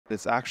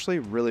It's actually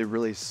really,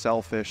 really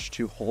selfish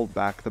to hold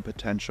back the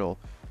potential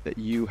that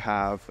you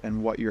have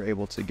and what you're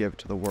able to give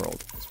to the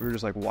world. So we were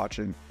just like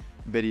watching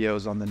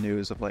videos on the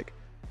news of like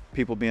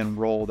people being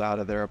rolled out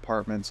of their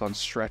apartments on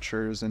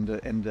stretchers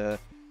into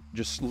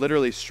just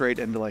literally straight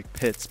into like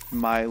pits.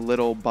 My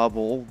little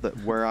bubble that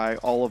where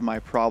all of my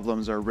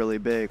problems are really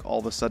big all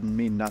of a sudden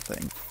mean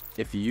nothing.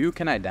 If you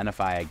can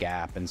identify a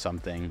gap in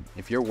something,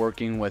 if you're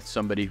working with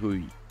somebody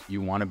who you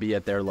want to be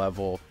at their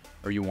level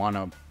or you want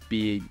to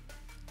be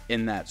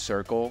in that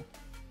circle,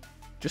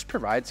 just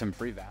provide some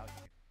free value.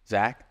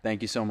 Zach,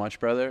 thank you so much,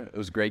 brother. It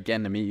was great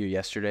getting to meet you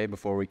yesterday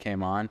before we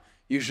came on.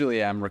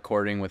 Usually I'm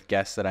recording with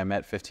guests that I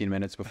met 15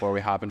 minutes before we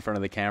hop in front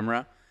of the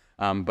camera.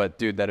 But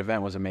dude, that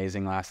event was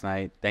amazing last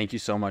night. Thank you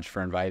so much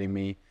for inviting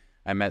me.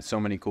 I met so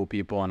many cool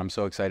people and I'm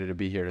so excited to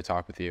be here to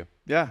talk with you.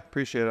 Yeah,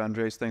 appreciate it,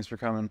 Andres. Thanks for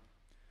coming.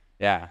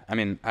 Yeah, I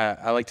mean,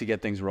 I like to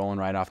get things rolling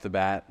right off the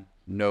bat.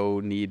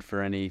 No need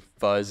for any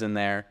fuzz in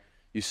there.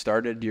 You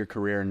started your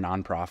career in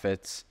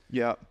nonprofits.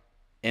 Yeah.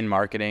 In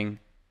marketing.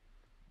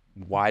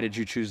 Why did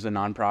you choose the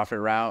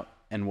nonprofit route,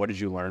 and what did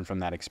you learn from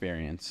that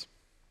experience?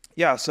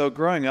 Yeah, so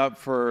growing up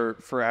for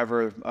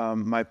forever,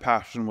 my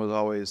passion was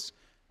always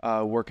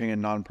working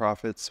in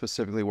nonprofits,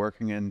 specifically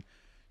working in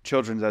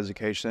children's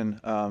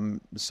education.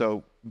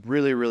 So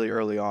really, really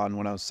early on,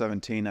 when I was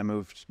 17, I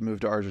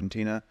moved to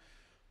Argentina.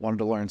 Wanted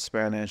to learn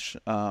Spanish,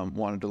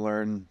 wanted to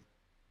learn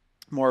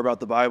more about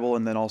the Bible,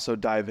 and then also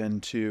dive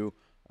into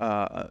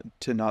the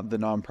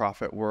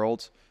nonprofit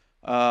world.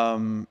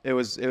 It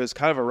was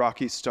kind of a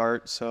rocky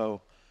start.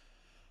 So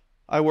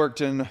I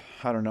worked in,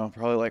 I don't know,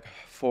 probably like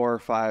 4 or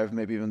 5,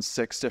 maybe even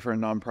 6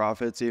 different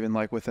nonprofits, even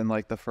like within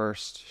like the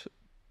first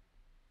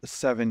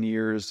 7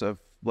 years of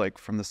like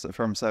from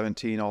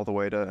 17 all the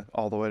way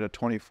to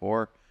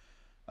 24.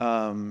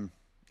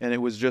 And it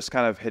was just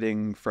kind of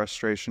hitting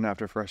frustration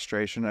after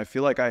frustration. I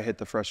feel like I hit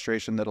the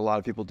frustration that a lot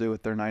of people do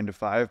with their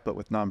 9-to-5, but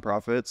with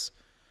nonprofits,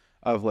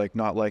 of like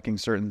not liking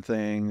certain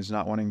things,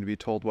 not wanting to be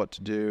told what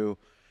to do.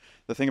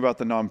 The thing about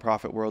the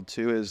nonprofit world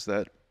too is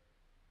that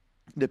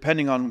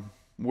depending on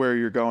where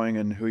you're going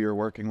and who you're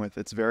working with,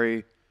 it's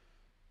very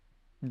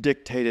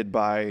dictated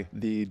by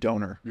the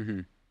donor. Mm-hmm.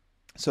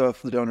 So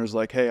if the donor's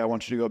like, hey, I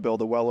want you to go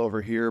build a well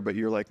over here, but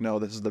you're like, no,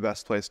 this is the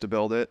best place to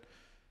build it,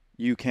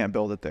 you can't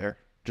build it there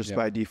just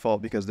by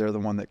default, because they're the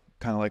one that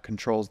kind of like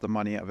controls the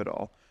money of it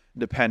all,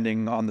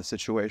 depending on the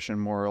situation,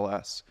 more or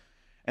less.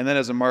 And then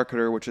as a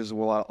marketer, which is a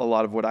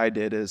lot of what I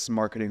did is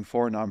marketing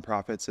for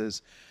nonprofits,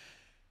 is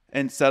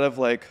instead of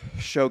like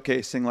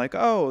showcasing like,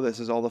 oh,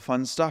 this is all the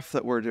fun stuff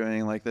that we're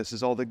doing, like this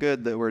is all the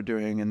good that we're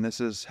doing, and this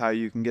is how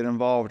you can get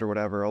involved or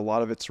whatever, a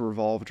lot of it's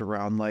revolved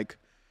around like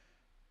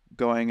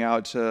going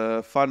out to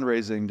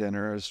fundraising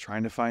dinners,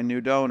 trying to find new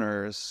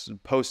donors,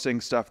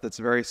 posting stuff that's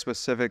very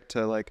specific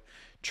to like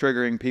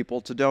triggering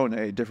people to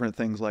donate, different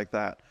things like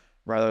that,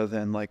 rather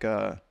than like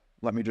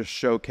let me just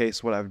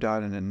showcase what I've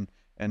done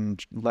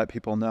and let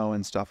people know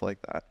and stuff like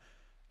that.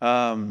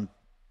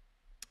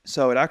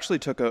 So it actually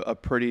took a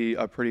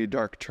pretty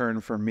dark turn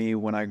for me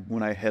when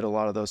I hit a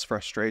lot of those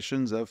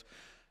frustrations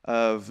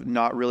of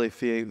not really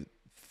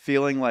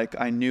feeling like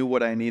I knew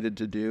what I needed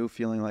to do,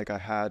 feeling like I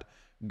had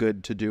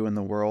good to do in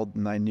the world,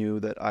 and I knew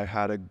that I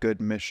had a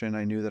good mission.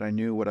 I knew that I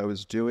knew what I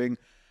was doing,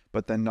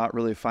 but then not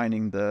really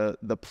finding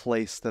the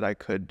place that I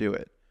could do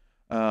it.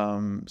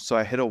 So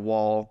I hit a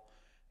wall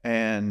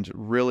and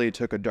really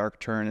took a dark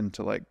turn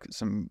into like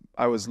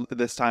I was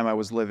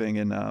living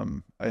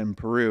in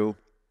Peru.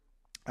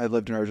 I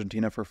lived in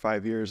Argentina for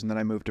 5 years, and then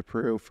I moved to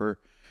Peru for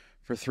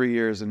 3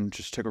 years, and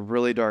just took a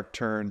really dark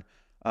turn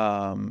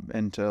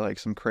into like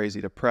some crazy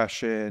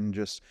depression,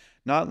 just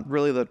not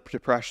really the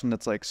depression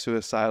that's like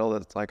suicidal,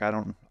 that's like I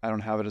don't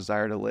have a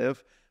desire to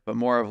live, but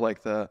more of like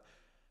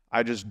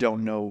I just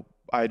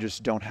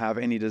don't have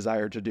any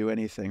desire to do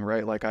anything,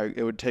 right? Like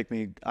it would take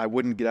me, I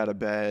wouldn't get out of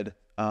bed.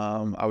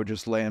 I would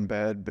just lay in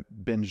bed,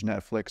 binge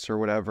Netflix or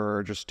whatever,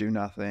 or just do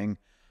nothing.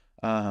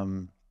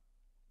 And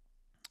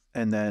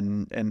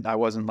I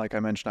wasn't, like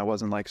I mentioned, I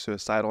wasn't like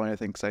suicidal or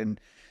anything, because I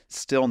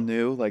still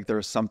knew like there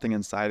was something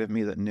inside of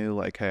me that knew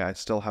like, hey, I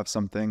still have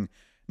something,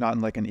 not in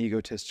like an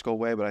egotistical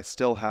way, but I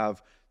still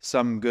have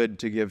some good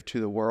to give to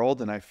the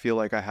world. And I feel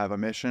like I have a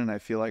mission. I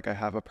feel like I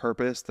have a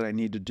purpose that I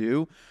need to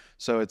do.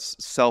 So it's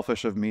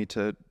selfish of me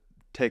to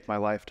take my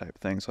life type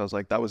thing. So I was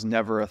like, that was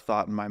never a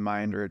thought in my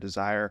mind or a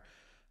desire.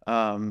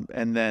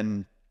 And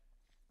then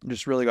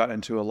just really got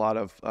into a lot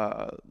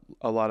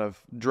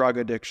of drug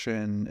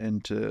addiction,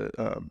 into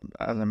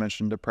as I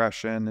mentioned,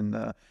 depression,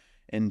 and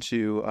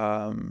into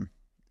a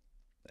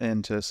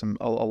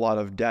lot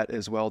of debt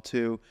as well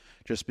too,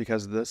 just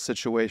because the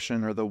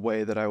situation or the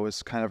way that I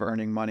was kind of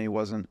earning money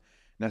wasn't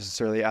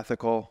necessarily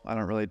ethical. I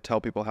don't really tell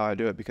people how I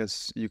do it,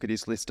 because you could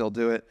easily still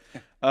do it.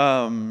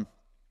 But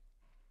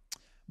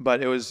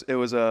it was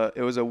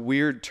a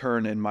weird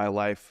turn in my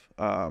life,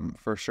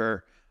 for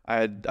sure. I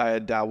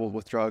had dabbled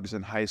with drugs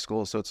in high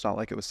school, so it's not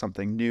like it was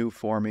something new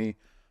for me.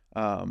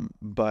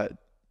 But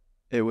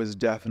it was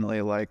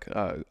definitely like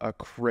a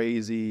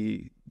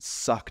crazy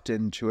sucked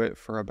into it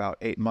for about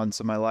 8 months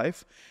of my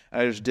life.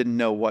 I just didn't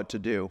know what to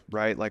do,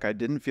 right? Like I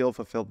didn't feel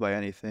fulfilled by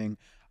anything.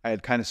 I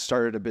had kind of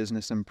started a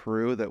business in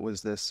Peru that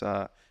was this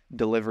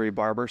delivery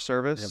barber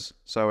service. Yep.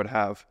 So I would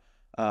have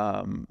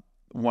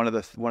one of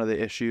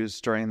the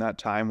issues during that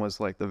time was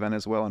like the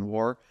Venezuelan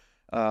war.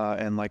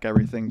 And like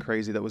everything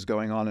crazy that was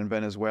going on in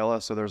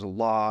Venezuela. So there's a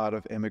lot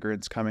of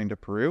immigrants coming to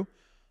Peru.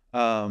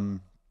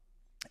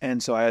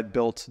 And so I had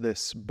built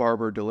this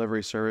barber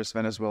delivery service.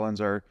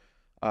 Venezuelans are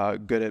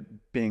good at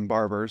being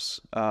barbers.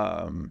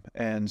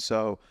 And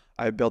so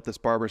I built this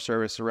barber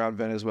service around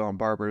Venezuelan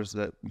barbers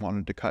that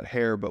wanted to cut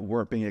hair but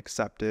weren't being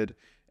accepted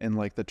in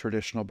like the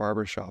traditional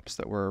barber shops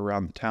that were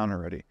around the town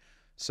already.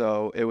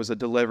 So it was a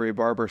delivery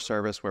barber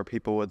service where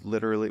people would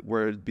literally,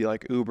 where it'd be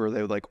like Uber,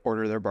 they would like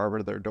order their barber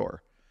to their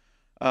door.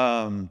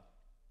 Um,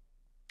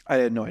 I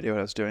had no idea what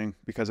I was doing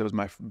because it was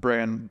my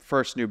brand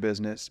first new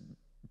business.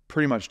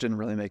 Pretty much didn't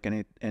really make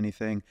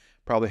anything.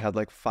 Probably had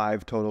like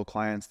 5 total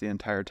clients the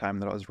entire time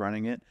that I was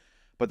running it.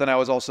 But then I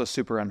was also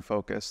super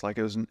unfocused. Like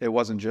it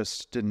wasn't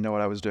just didn't know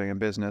what I was doing in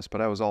business,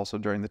 but I was also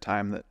during the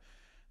time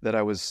that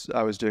I was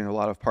doing a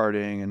lot of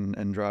partying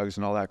and drugs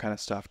and all that kind of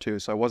stuff too.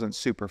 So I wasn't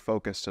super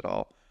focused at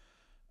all.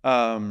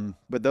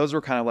 But those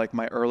were kind of like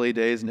my early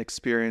days and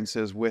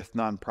experiences with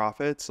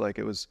nonprofits. Like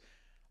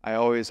I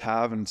always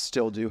have and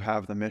still do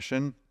have the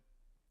mission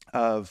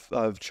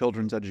of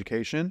children's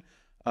education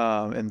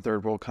in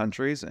third world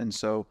countries. And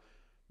so,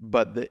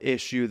 but the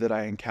issue that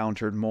I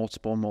encountered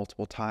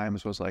multiple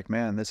times was like,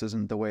 man, this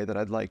isn't the way that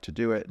I'd like to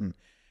do it. And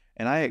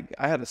I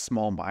had a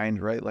small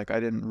mind, right? Like I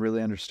didn't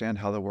really understand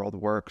how the world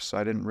works.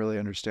 I didn't really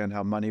understand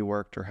how money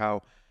worked or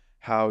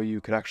how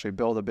you could actually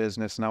build a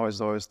business. And I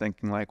was always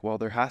thinking like, well,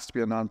 there has to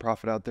be a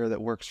nonprofit out there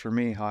that works for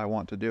me, how I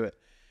want to do it.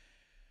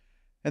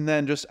 And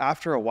then just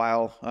after a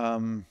while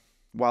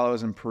I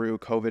was in Peru,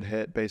 COVID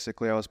hit.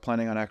 Basically, I was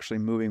planning on actually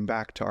moving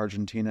back to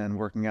Argentina and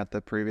working at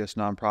the previous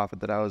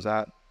nonprofit that I was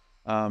at.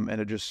 And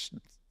it just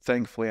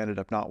thankfully ended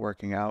up not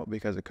working out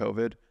because of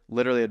COVID.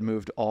 Literally had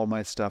moved all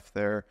my stuff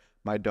there,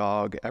 my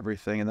dog,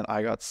 everything. And then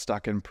I got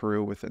stuck in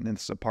Peru in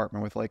this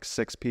apartment with like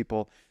 6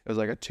 people. It was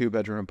like a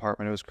 2-bedroom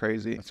apartment. It was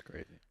crazy. That's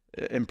crazy.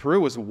 And Peru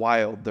was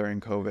wild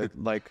during COVID,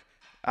 like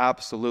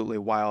absolutely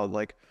wild.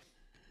 Like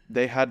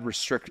they had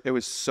it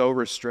was so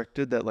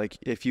restricted that like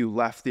if you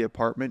left the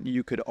apartment,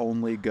 you could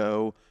only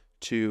go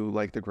to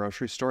like the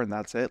grocery store and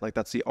that's it. Like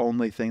that's the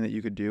only thing that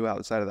you could do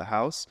outside of the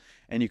house,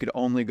 and you could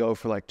only go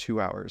for like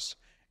 2 hours.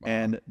 Wow.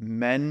 And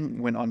men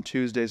went on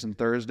Tuesdays and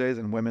Thursdays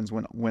and women's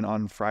went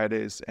on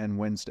Fridays and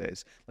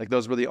Wednesdays. Like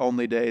those were the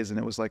only days, and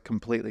it was like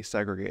completely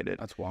segregated.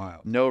 That's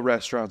wild. No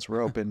restaurants were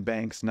open,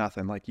 banks,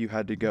 nothing. Like you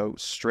had to go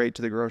straight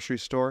to the grocery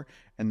store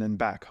and then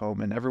back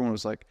home. And everyone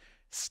was like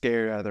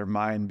scared out of their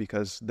mind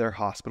because their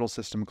hospital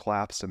system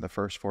collapsed in the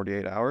first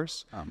 48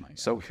 hours. Oh my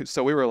God.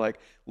 So we were like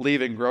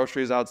leaving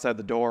groceries outside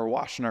the door,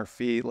 washing our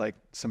feet, like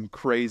some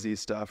crazy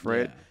stuff,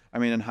 right? Yeah. I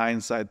mean, in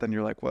hindsight, then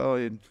you're like, well,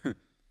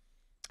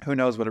 who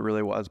knows what it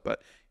really was,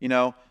 but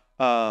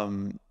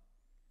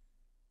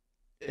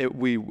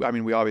we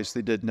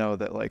obviously did know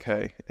that like,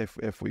 hey,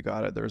 if we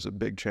got it, there was a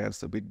big chance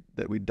that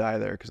we'd die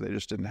there because they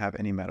just didn't have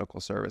any medical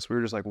service. We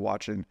were just like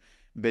watching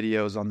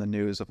videos on the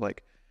news of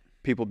like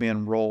people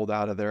being rolled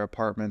out of their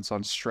apartments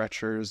on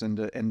stretchers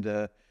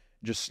into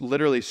just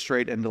literally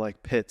straight into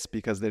like pits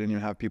because they didn't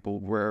even have people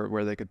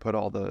where they could put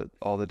all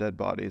the dead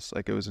bodies.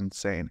 Like it was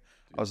insane.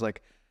 I was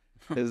like,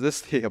 is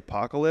this the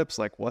apocalypse?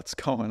 Like what's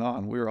going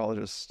on? We were all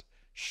just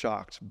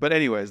shocked. But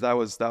anyways, that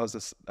was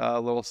this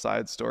little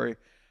side story.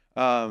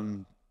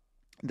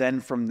 Then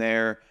from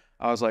there,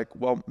 I was like,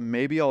 well,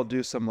 maybe I'll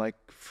do some like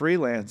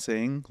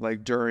freelancing.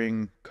 Like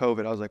during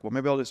COVID, I was like, well,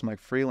 maybe I'll do some like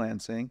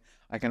freelancing.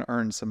 I can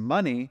earn some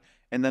money.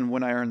 And then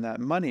when I earn that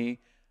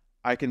money,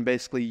 I can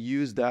basically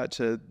use that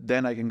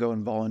then I can go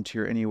and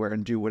volunteer anywhere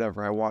and do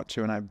whatever I want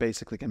to. And I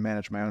basically can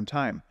manage my own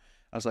time.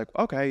 I was like,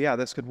 okay, yeah,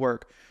 this could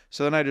work.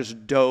 So then I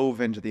just dove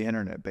into the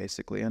internet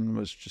basically and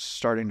was just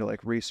starting to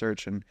like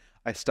research, and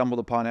I stumbled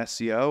upon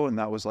SEO, and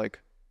that was like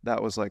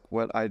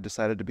what I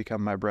decided to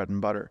become my bread and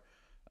butter.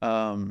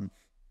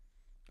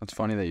 That's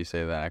funny that you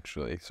say that,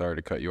 actually. Sorry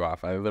to cut you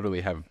off. I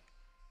literally have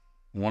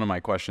one of my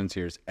questions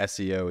here is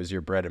SEO is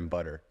your bread and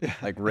butter,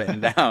 like written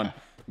down.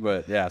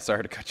 But yeah,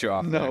 sorry to cut you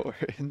off.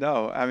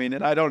 No. I mean,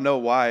 and I don't know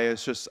why.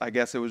 It's just, I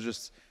guess it was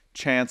just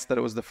chance that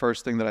it was the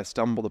first thing that I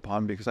stumbled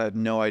upon because I had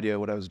no idea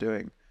what I was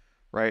doing,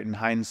 right? In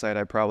hindsight,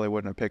 I probably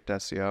wouldn't have picked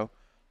SEO.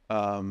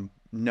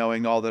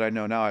 Knowing all that I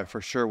know now, I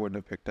for sure wouldn't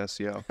have picked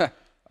SEO.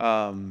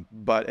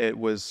 But it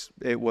was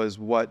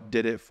what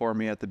did it for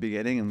me at the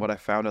beginning and what I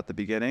found at the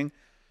beginning.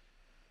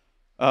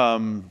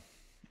 And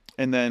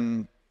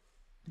then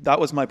that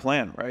was my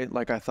plan, right?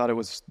 Like I thought it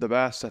was the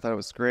best. I thought it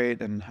was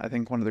great. And I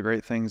think one of the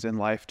great things in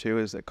life too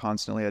is that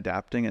constantly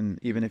adapting. And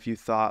even if you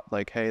thought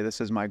like, hey, this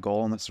is my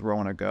goal and this is where I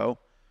want to go,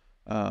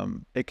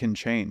 it can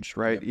change,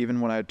 right? Yep.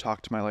 Even when I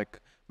talk to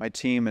my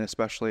team, and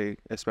especially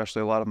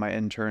a lot of my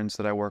interns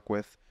that I work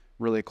with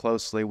really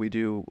closely, we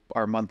do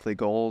our monthly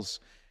goals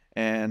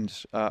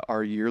and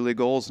our yearly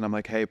goals. And I'm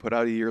like, hey, put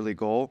out a yearly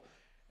goal.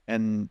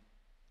 And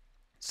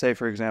say,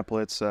 for example,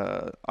 it's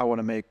I want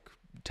to make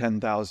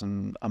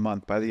 10,000 a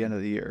month by the end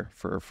of the year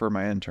for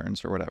my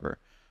interns or whatever.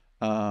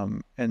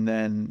 And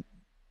then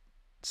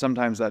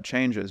sometimes that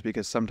changes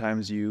because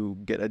sometimes you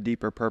get a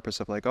deeper purpose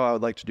of like, oh, I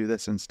would like to do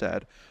this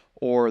instead.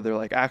 Or they're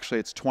like, actually,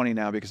 it's 20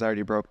 now because I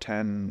already broke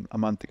 10 a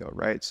month ago,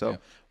 right? So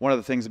one of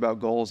the things about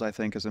goals I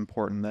think is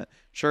important that,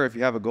 sure, if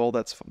you have a goal,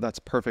 that's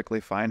perfectly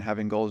fine.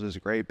 Having goals is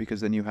great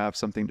because then you have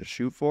something to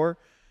shoot for,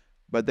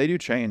 but they do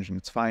change and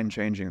it's fine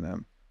changing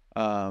them.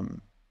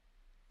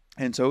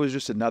 And so it was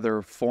just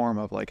another form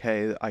of like,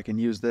 hey, I can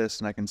use this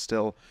and I can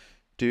still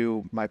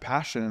do my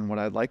passion and what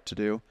I'd like to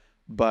do,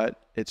 but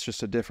it's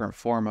just a different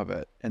form of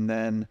it. And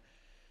then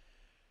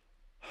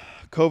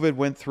COVID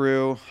went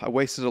through. I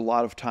wasted a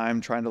lot of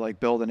time trying to like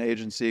build an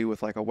agency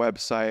with like a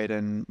website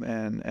and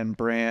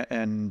brand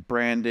and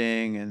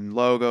branding and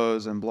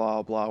logos and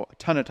blah blah. A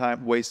ton of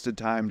time, wasted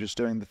time just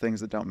doing the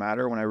things that don't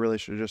matter when I really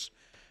should have just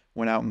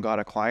went out and got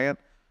a client.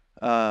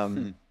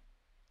 And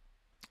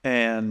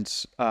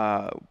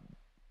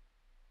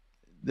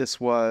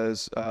this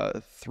was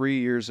 3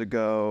 years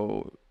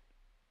ago,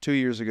 2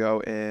 years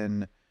ago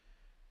in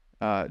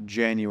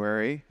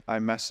January. I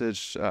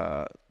messaged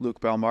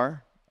Luke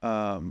Belmar.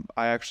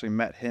 I actually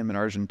met him in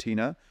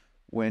Argentina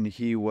when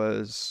he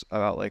was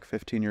about like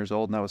 15 years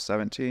old and I was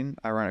 17,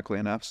 ironically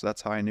enough. So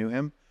that's how I knew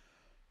him.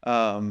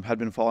 Had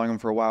been following him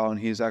for a while, and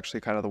he's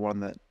actually kind of the one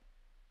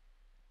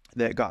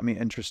that got me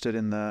interested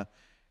in the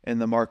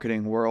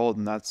marketing world.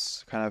 And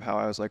that's kind of how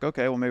I was like,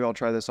 okay, well, maybe I'll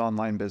try this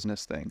online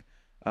business thing.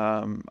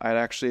 I'd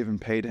actually even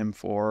paid him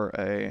for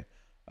a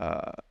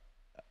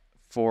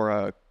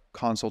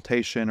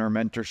consultation or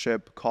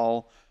mentorship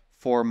call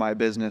for my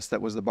business that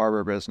was the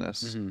barber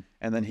business. Mm-hmm.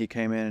 And then he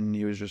came in and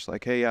he was just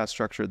like, hey, yeah,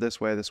 structure it this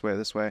way, this way,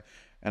 this way.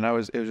 And it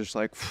was just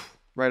like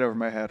right over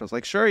my head. I was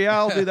like, sure, yeah,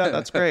 I'll do that.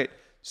 That's great.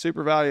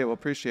 Super valuable.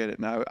 Appreciate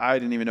it. Now I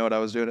didn't even know what I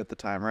was doing at the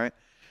time. Right.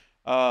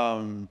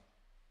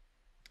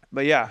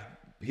 But yeah,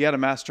 he had a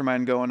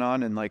mastermind going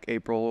on in like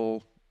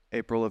April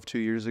of 2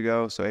 years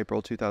ago. So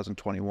April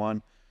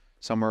 2021,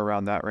 somewhere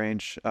around that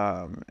range.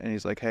 And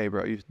he's like, hey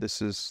bro, you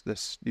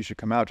should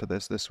come out to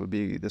this. This would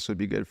be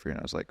good for you. And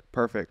I was like,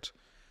 perfect.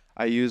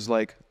 I used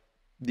like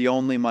the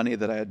only money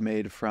that I had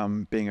made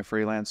from being a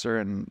freelancer,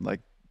 and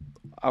like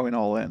I went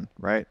all in,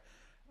 right?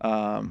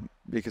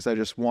 Because I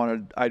just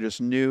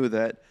knew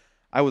that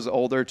I was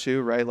older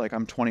too, right? Like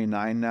I'm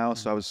 29 now.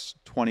 So I was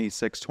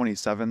 26,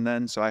 27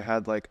 then. So I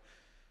had like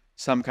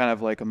some kind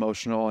of like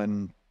emotional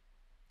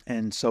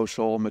and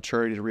social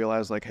maturity to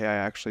realize like, hey, I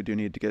actually do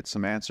need to get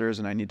some answers,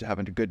 and I need to have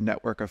a good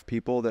network of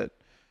people that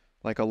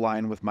like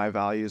align with my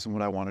values and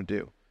what I want to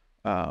do.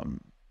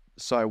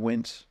 So I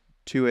went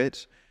to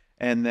it.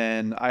 And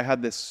then I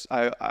had this,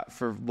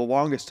 for the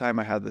longest time,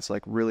 I had this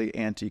like really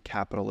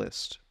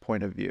anti-capitalist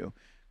point of view,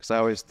 because I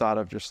always thought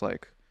of just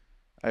like,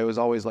 I was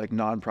always like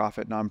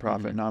nonprofit,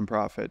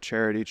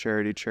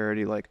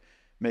 charity, like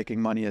making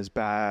money is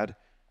bad.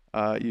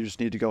 You just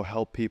need to go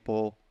help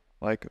people,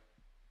 like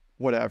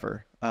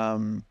whatever.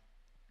 And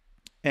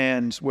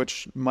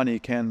which money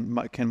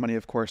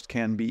of course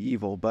can be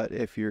evil, but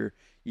if you're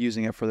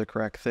using it for the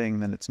correct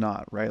thing, then it's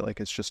not, right? Like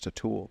it's just a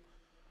tool.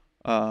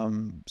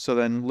 So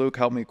then Luke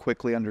helped me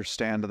quickly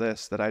understand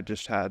this, that I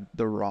just had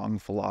the wrong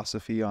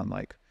philosophy on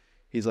like,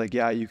 he's like,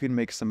 yeah, you can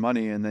make some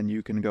money and then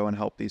you can go and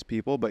help these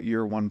people, but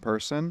you're one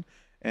person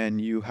and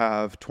you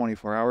have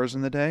 24 hours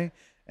in the day.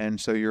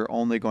 And so you're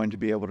only going to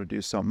be able to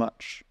do so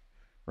much,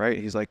 right?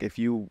 He's like, if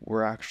you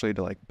were actually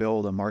to like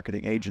build a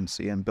marketing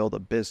agency and build a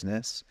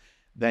business,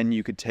 then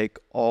you could take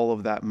all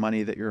of that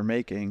money that you're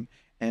making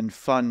and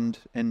fund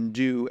and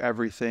do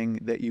everything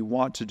that you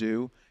want to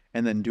do,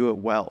 and then do it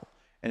well.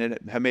 And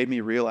it had made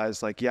me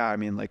realize like, yeah, I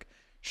mean, like,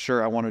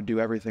 sure, I want to do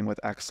everything with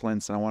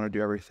excellence and I want to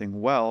do everything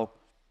well.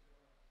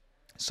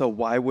 So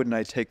why wouldn't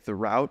I take the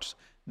route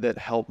that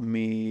helped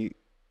me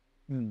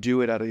do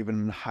it at an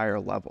even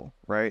higher level,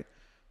 right?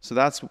 So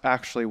that's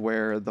actually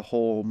where the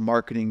whole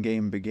marketing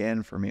game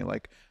began for me.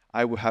 Like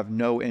I would have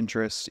no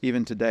interest,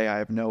 even today, I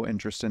have no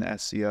interest in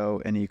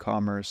SEO and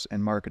e-commerce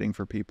and marketing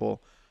for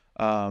people.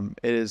 It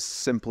is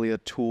simply a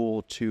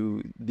tool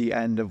to the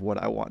end of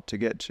what I want to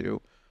get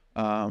to.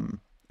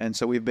 And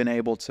so we've been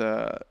able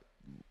to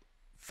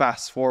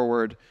fast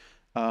forward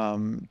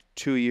 2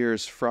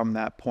 years from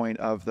that point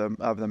of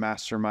the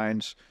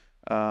mastermind.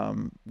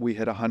 We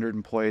hit 100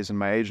 employees in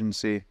my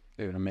agency.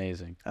 Dude,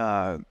 amazing.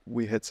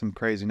 We hit some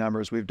crazy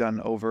numbers. We've done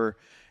over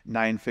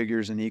 9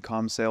 figures in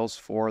e-com sales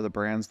for the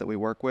brands that we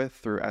work with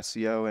through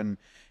SEO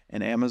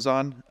and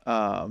Amazon.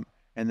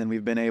 And then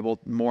we've been able,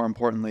 more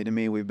importantly to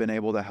me, we've been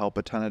able to help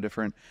a ton of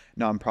different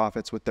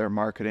nonprofits with their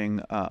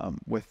marketing,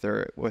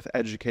 with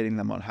educating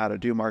them on how to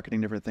do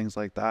marketing, different things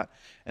like that.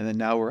 And then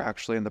now we're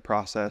actually in the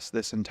process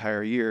this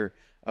entire year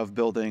of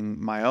building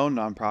my own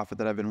nonprofit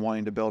that I've been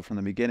wanting to build from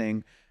the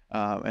beginning,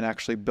 and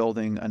actually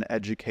building an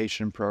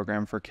education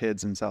program for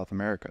kids in South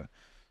America.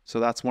 So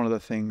that's one of the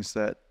things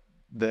that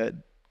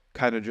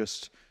kind of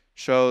just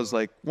shows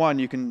like, one,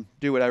 you can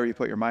do whatever you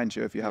put your mind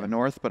to if you have a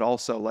north, but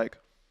also like,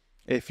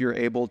 if you're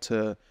able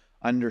to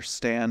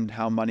understand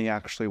how money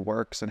actually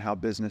works and how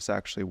business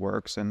actually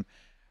works and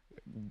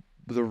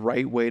the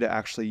right way to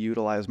actually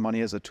utilize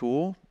money as a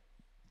tool,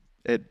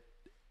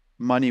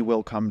 money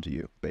will come to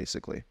you,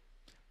 basically.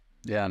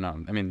 Yeah,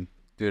 no, I mean,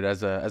 dude,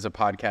 as a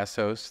podcast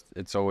host,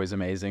 it's always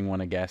amazing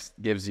when a guest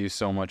gives you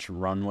so much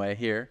runway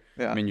here.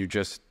 Yeah. I mean, you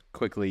just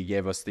quickly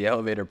gave us the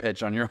elevator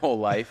pitch on your whole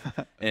life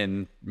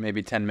in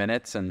maybe 10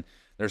 minutes. And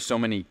there's so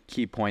many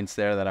key points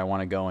there that I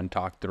want to go and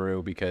talk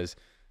through because,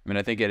 I mean,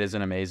 I think it is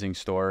an amazing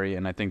story.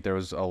 And I think there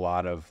was a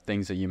lot of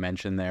things that you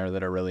mentioned there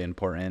that are really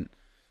important,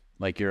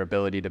 like your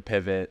ability to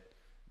pivot,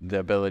 the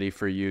ability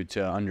for you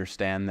to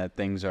understand that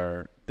things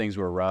were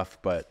rough,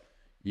 but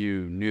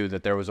you knew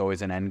that there was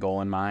always an end goal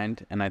in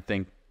mind. And I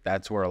think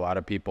that's where a lot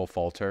of people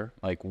falter.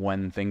 Like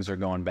when things are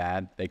going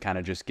bad, they kind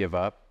of just give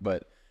up.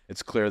 But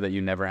it's clear that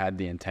you never had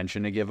the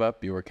intention to give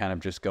up. You were kind of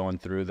just going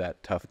through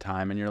that tough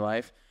time in your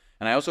life.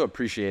 And I also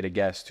appreciate a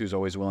guest who's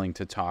always willing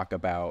to talk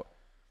about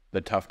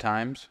the tough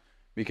times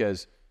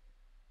because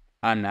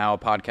I'm now a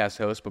podcast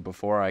host, but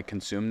before I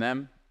consume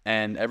them.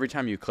 And every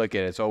time you click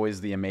it, it's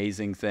always the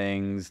amazing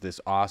things,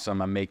 this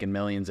awesome, I'm making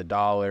millions of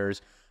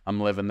dollars, I'm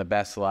living the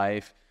best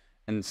life.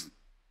 And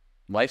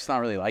life's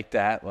not really like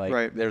that. Like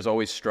right. There's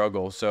always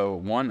struggle. So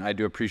one, I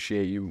do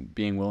appreciate you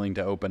being willing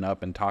to open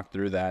up and talk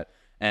through that.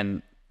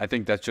 And I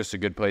think that's just a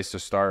good place to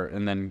start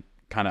and then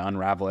kind of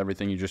unravel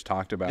everything you just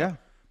talked about. Yeah.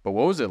 But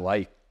what was it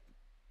like?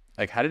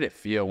 Like, how did it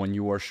feel when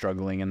you were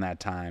struggling in that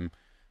time?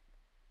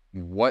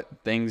 What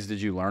things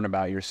did you learn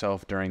about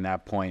yourself during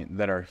that point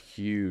that are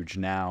huge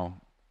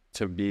now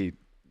to be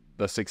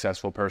the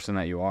successful person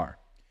that you are?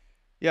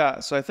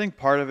 Yeah. So I think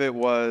part of it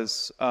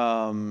was,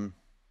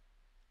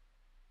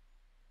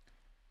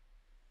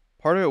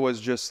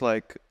 just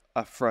like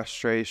a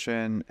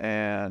frustration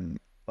and,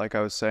 like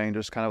I was saying,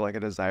 just kind of like a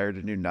desire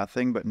to do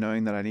nothing, but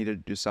knowing that I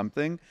needed to do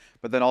something.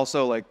 But then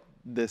also like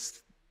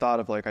this thought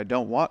of like, I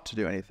don't want to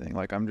do anything.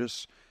 Like I'm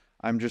just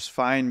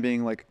fine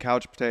being like a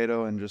couch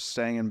potato and just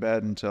staying in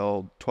bed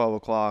until 12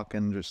 o'clock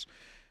and just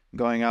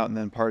going out and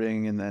then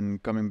partying and then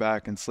coming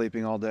back and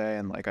sleeping all day.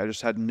 And like, I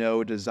just had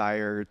no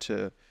desire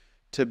to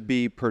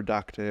be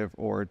productive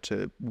or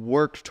to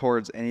work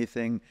towards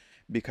anything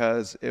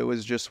because it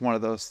was just one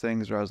of those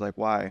things where I was like,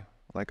 why?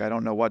 Like, I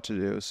don't know what to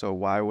do. So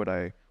why would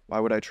I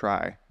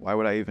try? Why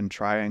would I even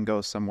try and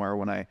go somewhere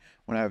when I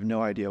have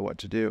no idea what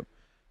to do?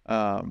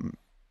 And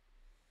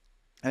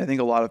I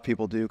think a lot of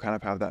people do kind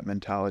of have that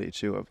mentality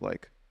too of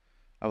like,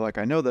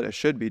 I know that I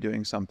should be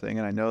doing something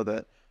and I know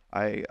that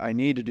I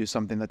need to do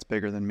something that's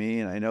bigger than me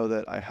and I know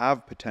that I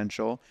have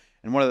potential.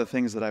 And one of the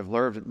things that I've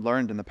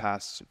learned in the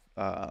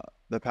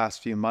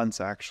past few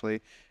months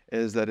actually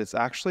is that it's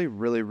actually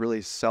really,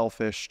 really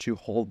selfish to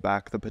hold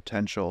back the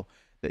potential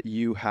that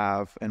you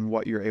have and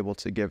what you're able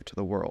to give to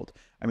the world.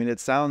 I mean, it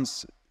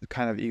sounds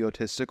kind of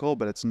egotistical,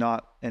 but it's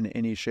not in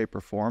any shape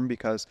or form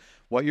because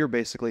what you're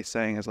basically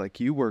saying is like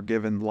you were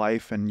given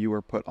life and you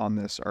were put on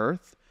this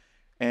earth.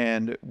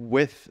 And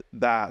with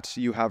that,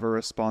 you have a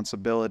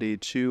responsibility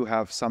to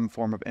have some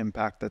form of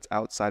impact that's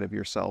outside of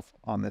yourself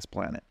on this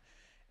planet.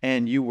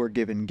 And you were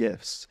given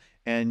gifts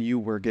and you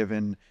were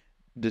given,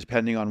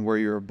 depending on where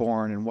you were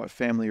born and what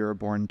family you were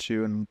born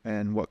to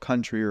and what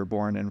country you were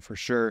born in, for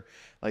sure,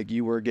 like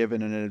you were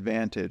given an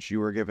advantage,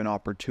 you were given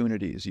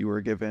opportunities, you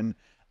were given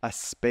a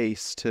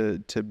space to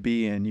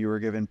be in, you were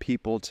given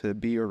people to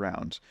be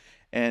around.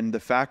 And the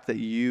fact that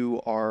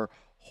you are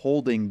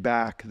holding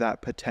back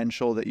that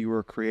potential that you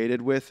were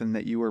created with and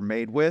that you were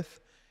made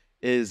with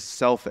is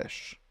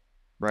selfish,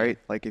 right?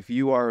 Like if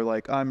you are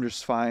like, I'm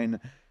just fine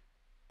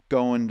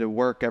going to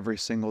work every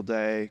single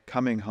day,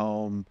 coming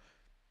home,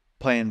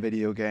 playing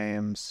video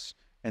games,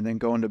 and then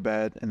going to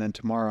bed, and then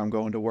tomorrow I'm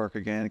going to work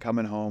again,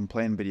 coming home,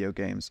 playing video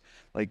games.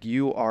 Like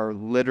you are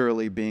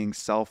literally being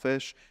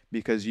selfish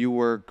because you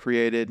were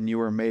created and you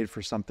were made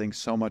for something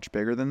so much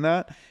bigger than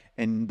that.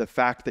 And the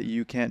fact that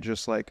you can't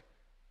just like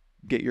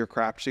get your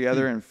crap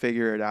together and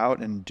figure it out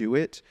and do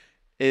it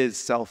is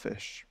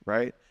selfish,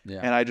 right? Yeah.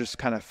 And I just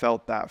kind of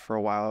felt that for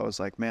a while. I was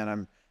like,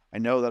 man, I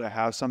know that I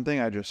have something.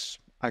 I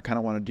kind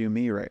of want to do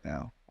me right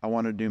now. I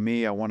want to do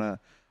me. I want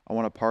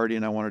to party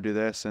and I want to do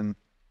this. And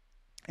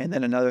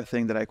then another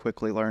thing that I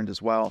quickly learned as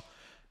well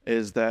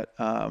is that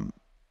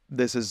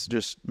this is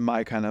just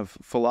my kind of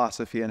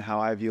philosophy and how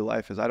I view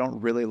life is I don't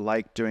really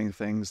like doing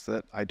things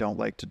that I don't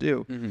like to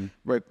do,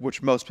 right?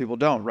 Which most people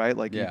don't, right?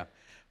 Like, yeah.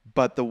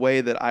 But the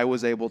way that I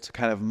was able to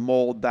kind of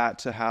mold that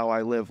to how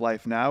I live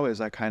life now is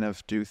I kind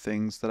of do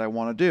things that I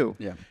want to do.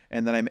 Yeah.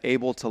 And then I'm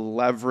able to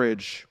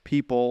leverage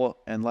people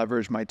and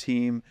leverage my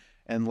team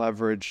and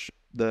leverage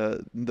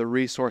the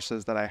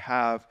resources that I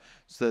have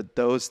so that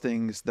those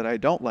things that I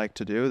don't like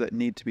to do that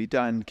need to be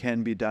done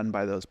can be done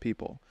by those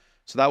people.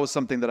 So that was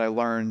something that I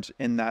learned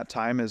in that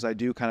time is I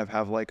do kind of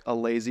have like a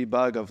lazy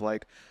bug of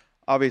like,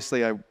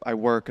 obviously I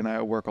work and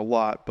I work a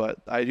lot, but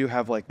I do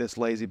have like this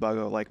lazy bug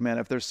of like, man,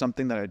 if there's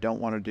something that I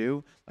don't want to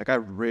do, like I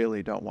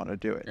really don't want to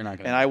do it. You're not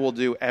gonna and I will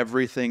do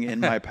everything in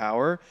my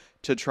power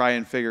to try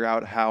and figure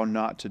out how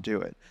not to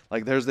do it.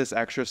 Like there's this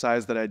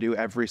exercise that I do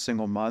every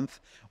single month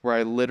where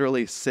I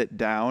literally sit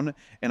down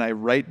and I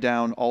write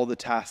down all the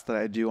tasks that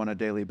I do on a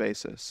daily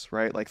basis,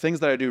 right? Like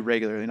things that I do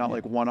regularly, not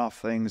like one-off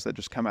things that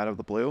just come out of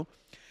the blue.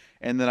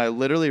 And then I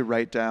literally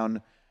write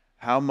down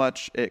how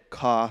much it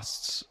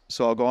costs.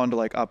 So I'll go onto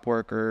like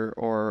Upwork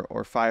or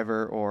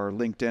Fiverr or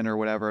LinkedIn or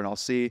whatever, and I'll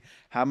see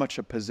how much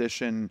a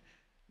position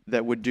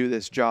that would do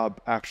this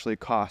job actually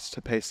costs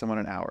to pay someone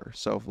an hour.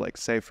 So like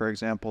say, for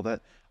example,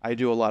 that I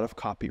do a lot of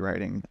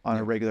copywriting on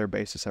a regular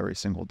basis every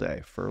single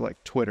day for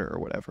like Twitter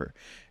or whatever.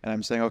 And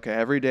I'm saying, okay,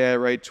 every day I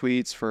write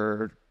tweets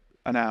for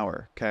an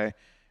hour. Okay.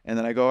 And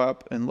then I go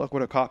up and look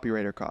what a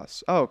copywriter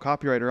costs. Oh, a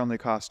copywriter only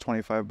costs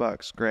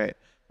 $25. Great.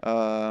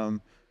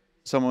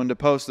 Someone to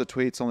post the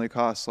tweets only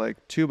costs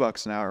like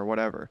 $2 an hour or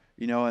whatever,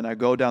 you know, and I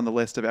go down the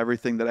list of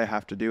everything that I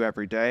have to do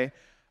every day.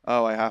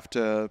 Oh, I have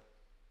to,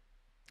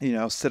 you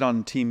know, sit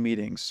on team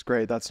meetings.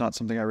 Great. That's not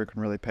something I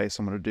can really pay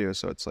someone to do.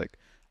 So it's like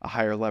a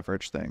higher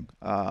leverage thing.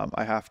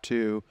 I have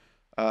to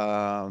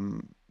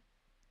plan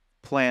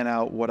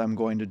out what I'm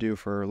going to do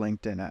for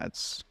LinkedIn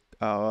ads.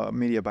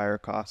 Media buyer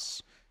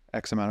costs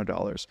X amount of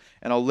dollars.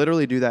 And I'll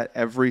literally do that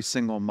every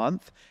single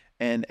month.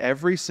 And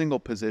every single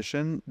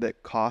position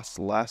that costs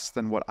less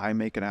than what I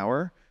make an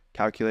hour,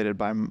 calculated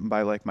by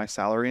like my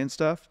salary and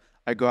stuff,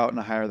 I go out and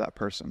I hire that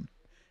person.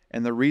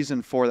 And the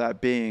reason for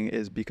that being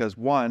is because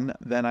one,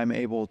 then I'm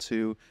able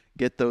to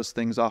get those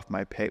things off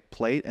my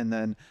plate and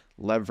then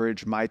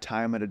leverage my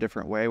time in a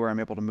different way where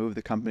I'm able to move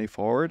the company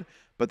forward.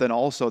 But then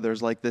also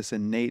there's like this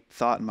innate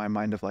thought in my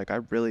mind of like, I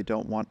really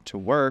don't want to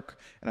work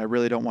and I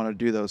really don't want to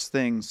do those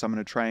things. So I'm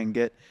going to try and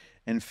get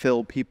and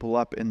fill people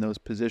up in those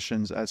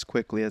positions as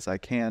quickly as I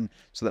can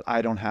so that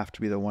I don't have to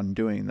be the one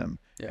doing them.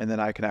 Yeah. And then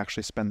I can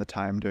actually spend the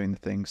time doing the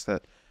things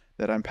that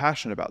I'm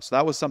passionate about. So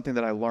that was something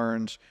that I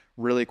learned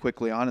really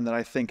quickly on and that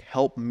I think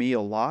helped me a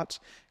lot,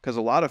 because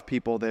a lot of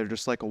people, they're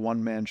just like a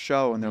one-man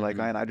show and they're like,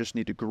 I just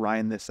need to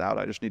grind this out.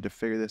 I just need to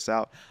figure this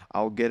out.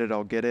 I'll get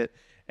it.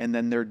 And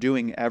then they're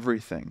doing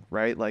everything,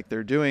 right? Like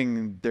they're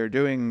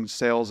doing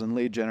sales and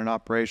lead gen and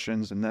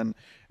operations, and then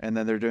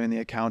they're doing the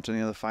accounting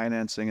and the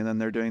financing, and then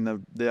they're doing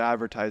the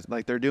advertising.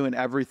 Like they're doing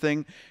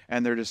everything,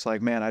 and they're just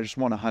like, man, I just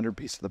want 100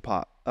 pieces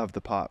of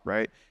the pot,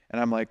 right?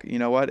 And I'm like, you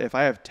know what? If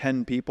I have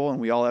 10 people and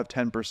we all have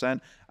 10%,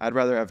 I'd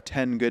rather have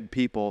 10 good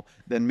people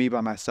than me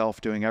by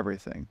myself doing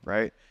everything,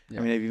 right? Yeah.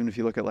 I mean, even if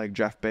you look at like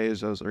Jeff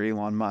Bezos or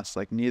Elon Musk,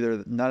 like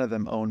none of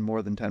them own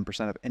more than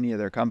 10% of any of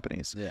their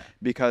companies,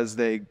 because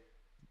they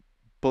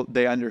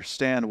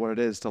understand what it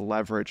is to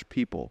leverage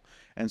people.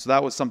 And so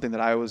that was something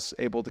that I was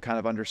able to kind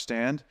of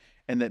understand,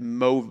 and that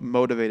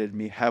motivated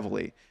me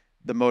heavily.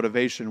 The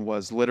motivation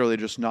was literally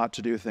just not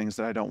to do things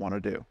that I don't want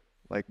to do.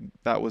 Like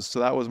that was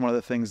one of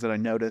the things that I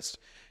noticed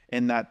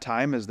in that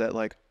time, is that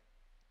like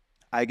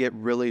I get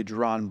really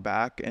drawn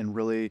back and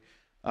really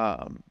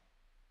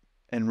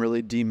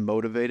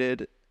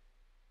demotivated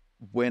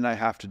when I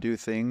have to do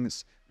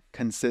those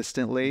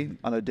consistently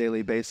on a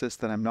daily basis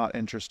that I'm not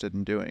interested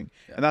in doing.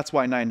 Yeah. And that's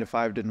why 9 to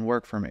 5 didn't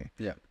work for me.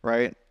 Yeah.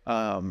 Right.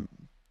 So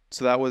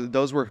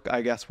those were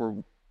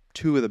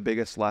two of the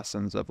biggest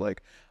lessons of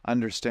like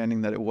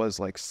understanding that it was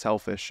like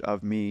selfish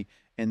of me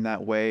in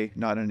that way,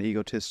 not in an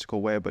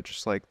egotistical way, but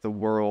just like the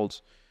world,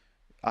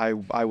 I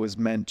was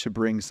meant to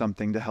bring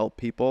something to help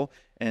people,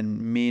 and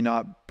me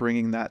not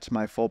bringing that to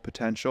my full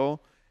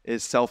potential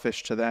is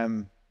selfish to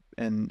them.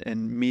 And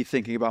me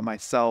thinking about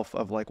myself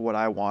of like what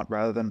I want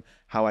rather than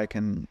how I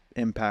can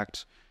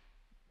impact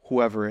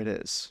whoever it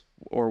is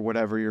or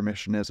whatever your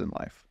mission is in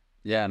life.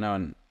 Yeah, no,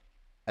 and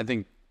I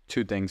think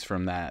two things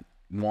from that.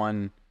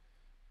 One,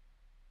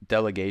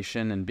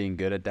 delegation and being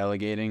good at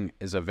delegating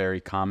is a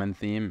very common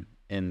theme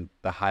in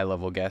the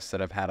high-level guests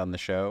that I've had on the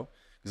show,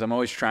 because I'm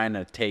always trying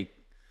to take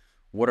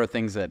what are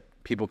things that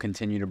people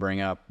continue to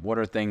bring up, what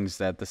are things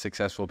that the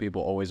successful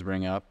people always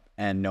bring up,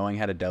 and knowing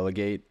how to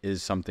delegate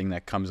is something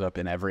that comes up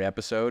in every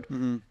episode.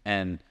 Mm-hmm.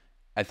 And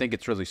I think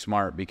it's really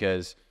smart,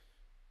 because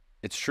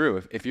it's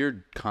true. If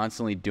you're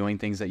constantly doing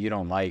things that you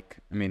don't like,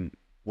 I mean,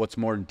 what's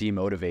more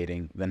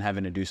demotivating than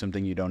having to do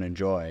something you don't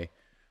enjoy?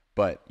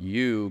 But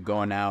you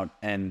going out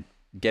and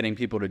getting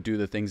people to do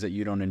the things that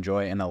you don't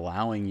enjoy and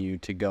allowing you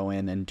to go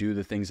in and do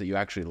the things that you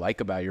actually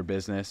like about your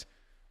business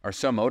are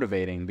so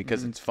motivating,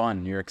 because it's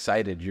fun. You're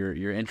excited.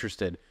 You're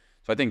interested.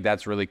 So I think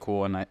that's really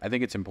cool. And I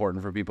think it's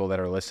important for people that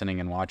are listening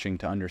and watching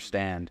to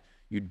understand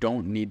you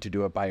don't need to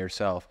do it by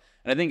yourself.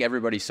 And I think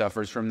everybody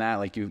suffers from that.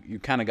 Like you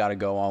kind of got to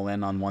go all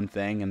in on one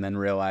thing and then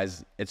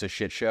realize it's a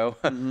shit show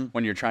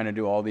when you're trying to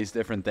do all these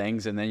different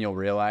things. And then you'll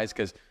realize,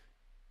 because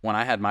when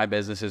I had my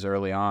businesses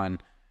early on,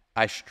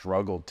 I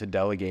struggled to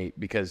delegate,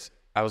 because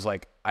I was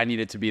like, I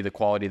need it to be the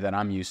quality that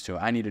I'm used to.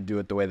 I need to do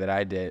it the way that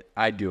I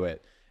do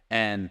it.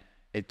 And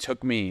it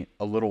took me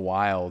a little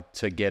while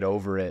to get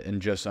over it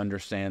and just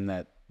understand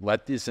that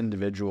let these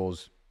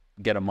individuals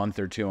get a month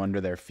or two under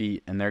their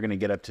feet and they're going to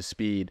get up to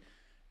speed.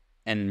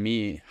 And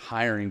me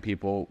hiring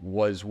people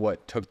was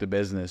what took the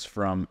business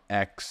from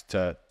X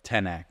to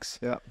 10X.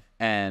 Yeah.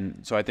 And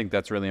so I think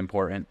that's really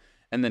important.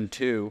 And then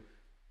two,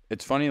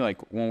 it's funny, like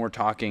when we're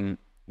talking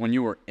when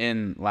you were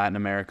in Latin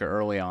America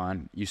early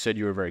on, you said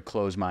you were very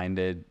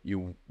close-minded.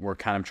 You were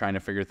kind of trying to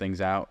figure things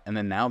out. And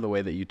then now the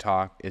way that you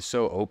talk is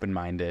so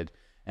open-minded.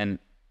 And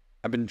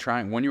I've been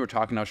trying, when you were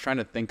talking, I was trying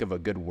to think of a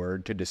good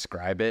word to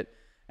describe it.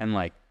 And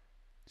like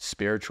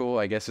spiritual,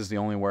 I guess, is the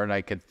only word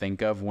I could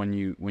think of when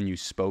you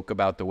spoke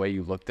about the way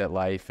you looked at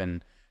life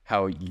and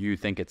how you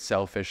think it's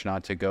selfish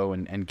not to go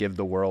and give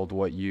the world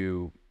what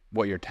your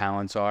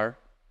talents are.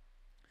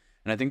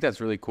 And I think that's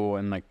really cool.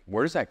 And like,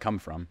 where does that come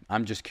from?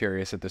 I'm just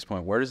curious at this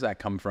point. Where does that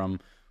come from?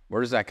 Where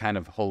does that kind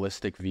of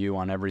holistic view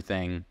on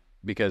everything?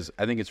 Because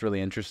I think it's really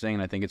interesting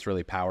and I think it's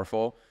really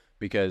powerful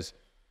because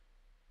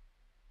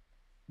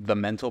the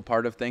mental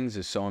part of things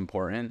is so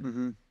important.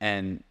 Mm-hmm.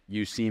 And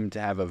you seem to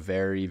have a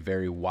very,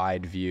 very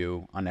wide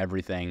view on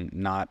everything,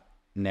 not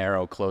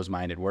narrow,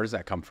 closed-minded. Where does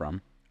that come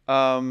from?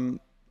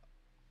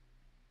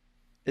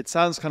 It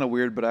sounds kind of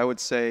weird, but I would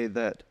say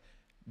that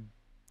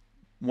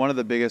one of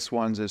the biggest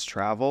ones is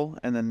travel,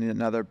 and then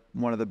another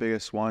one of the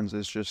biggest ones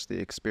is just the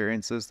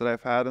experiences that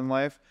I've had in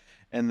life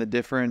and the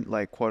different,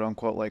 like, quote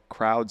unquote, like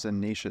crowds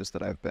and niches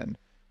that I've been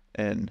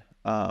in.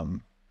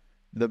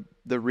 The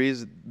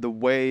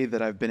way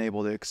that I've been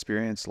able to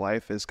experience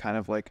life is kind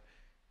of like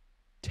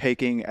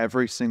taking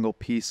every single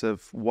piece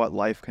of what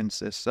life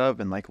consists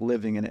of and like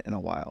living in it in a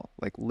while,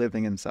 like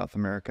living in South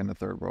America in a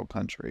third world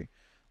country,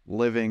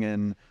 living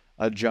in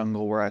a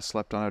jungle where I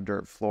slept on a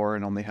dirt floor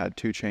and only had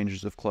 2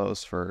 changes of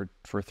clothes for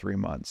 3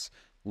 months,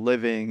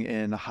 living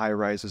in high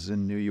rises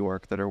in New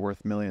York that are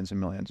worth millions and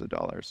millions of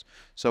dollars.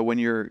 So when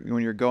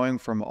you're going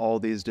from all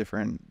these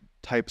different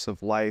types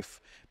of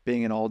life,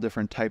 being in all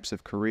different types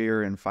of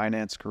career and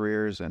finance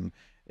careers and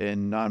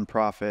in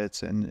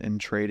nonprofits and in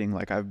trading,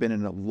 like I've been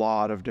in a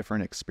lot of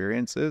different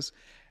experiences.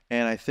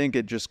 And I think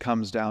it just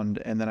comes down,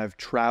 and then I've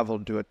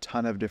traveled to a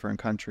ton of different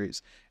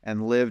countries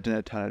and lived in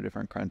a ton of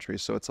different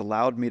countries. So it's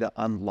allowed me to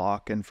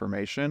unlock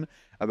information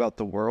about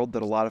the world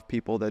that a lot of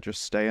people that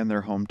just stay in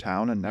their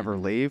hometown and never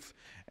leave,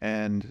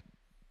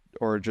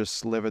 or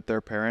just live at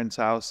their parents'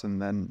 house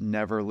and then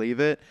never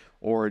leave it,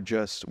 or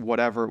just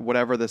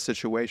whatever the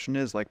situation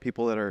is, like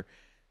people that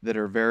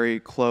are very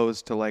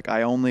close to, like,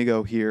 I only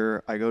go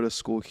here, I go to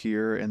school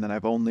here, and then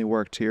I've only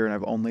worked here and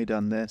I've only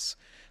done this.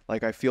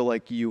 Like, I feel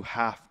like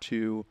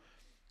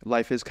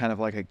life is kind of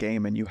like a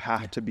game, and you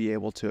have to be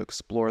able to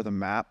explore the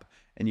map,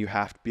 and you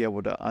have to be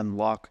able to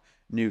unlock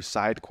new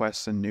side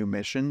quests and new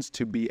missions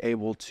to be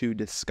able to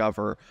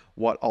discover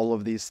what all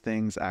of these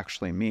things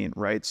actually mean,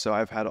 right? So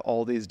I've had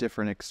all these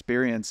different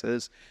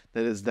experiences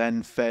that is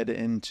then fed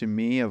into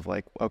me of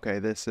like, okay,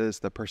 this is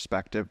the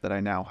perspective that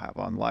I now have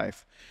on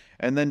life.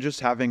 And then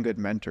just having good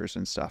mentors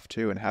and stuff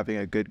too, and having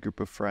a good group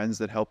of friends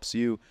that helps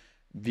you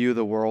view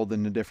the world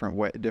in a different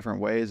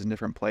ways in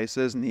different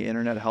places. And the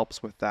internet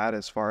helps with that,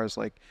 as far as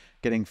like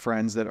getting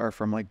friends that are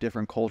from like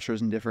different cultures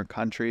and different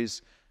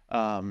countries.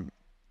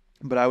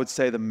 But I would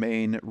say the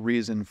main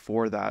reason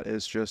for that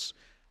is just,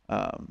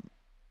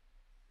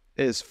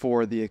 is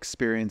for the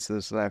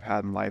experiences that I've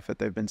had in life, that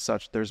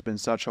there's been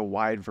such a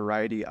wide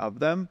variety of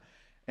them.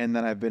 And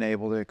then I've been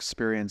able to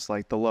experience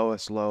like the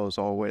lowest lows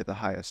all the way to the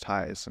highest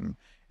highs. And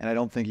I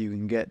don't think you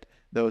can get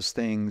those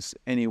things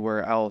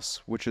anywhere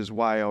else, which is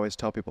why I always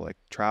tell people, like,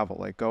 travel,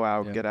 like go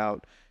out, get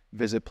out,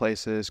 visit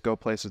places, go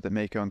places that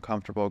make you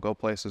uncomfortable, go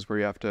places where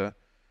you have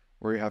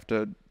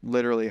to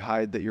literally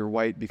hide that you're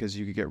white because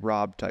you could get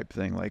robbed type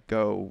thing. Like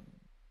go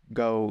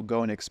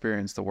and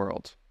experience the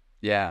world.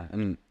 Yeah.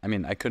 And I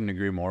mean, I couldn't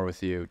agree more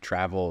with you.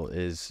 Travel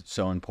is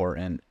so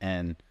important.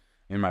 And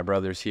I mean, my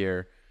brother's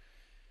here.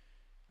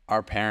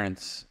 Our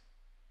parents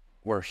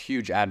were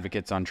huge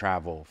advocates on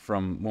travel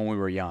from when we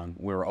were young.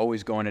 We were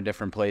always going to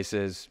different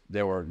places.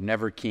 They were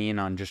never keen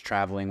on just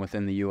traveling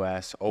within the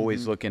U.S.,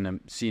 always looking to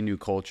see new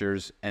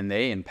cultures. And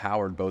they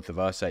empowered both of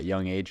us at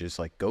young ages,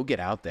 like, go get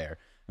out there.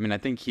 I mean, I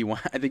think he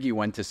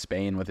went to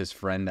Spain with his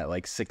friend at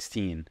like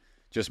 16.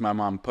 Just my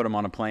mom put him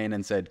on a plane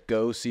and said,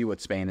 go see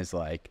what Spain is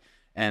like.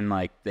 And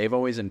like, they've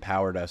always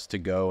empowered us to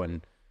go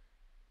and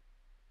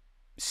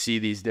see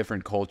these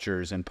different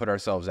cultures and put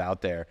ourselves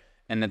out there.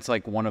 And it's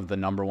like one of the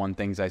number one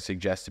things I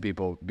suggest to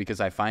people, because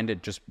I find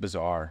it just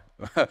bizarre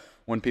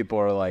when people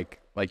are like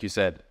you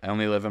said, I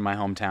only live in my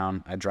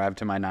hometown. I drive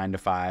to my 9 to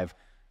 5.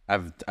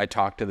 I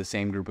talk to the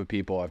same group of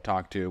people I've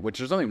talked to, which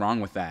there's nothing wrong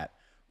with that,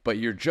 but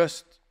you're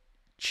just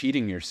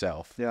cheating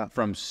yourself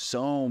from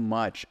so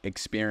much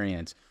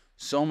experience,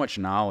 so much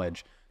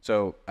knowledge.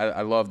 So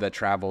I love that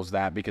travel's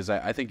that, because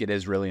I think it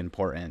is really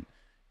important.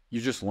 You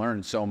just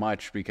learn so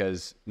much,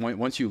 because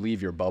once you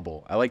leave your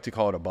bubble, I like to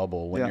call it a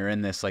bubble, when you're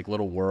in this like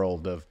little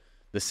world of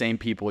the same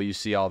people you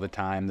see all the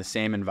time, the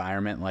same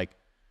environment, like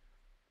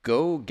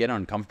go get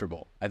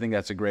uncomfortable. I think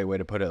that's a great way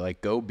to put it.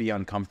 Like, go be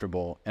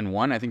uncomfortable. And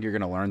one, I think you're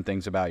going to learn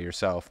things about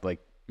yourself. Like,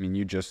 I mean,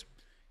 you just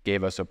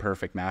gave us a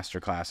perfect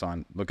masterclass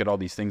on, look at all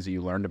these things that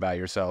you learned about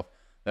yourself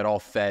that all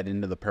fed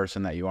into the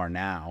person that you are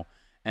now.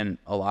 And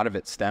a lot of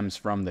it stems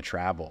from the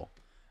travel.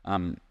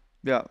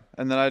 Yeah.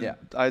 And then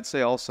I'd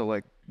say also,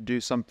 like, do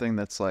something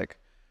that's like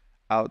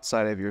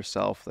outside of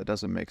yourself that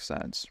doesn't make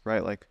sense,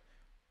 right? Like,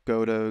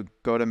 go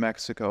to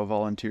Mexico,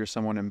 volunteer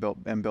someone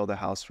and build a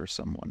house for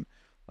someone.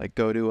 Like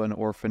go to an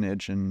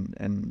orphanage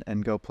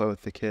and go play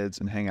with the kids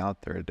and hang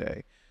out there a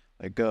day.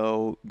 Like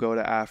go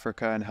to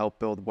Africa and help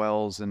build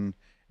wells and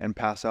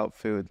pass out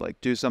food.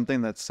 Like do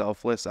something that's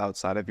selfless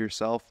outside of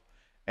yourself,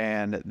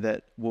 and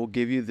that will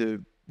give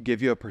you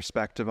a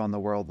perspective on the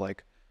world.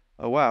 Like,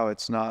 oh wow,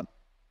 it's not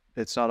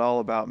all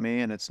about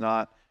me, and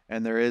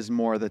there is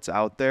more that's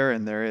out there,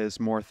 and there is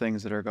more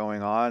things that are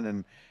going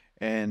on,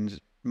 and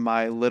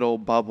my little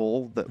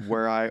bubble that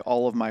where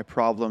all of my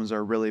problems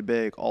are really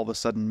big all of a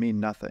sudden mean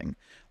nothing.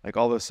 Like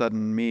all of a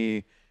sudden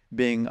me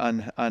being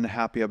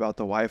unhappy about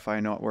the Wi-Fi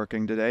not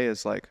working today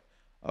is like,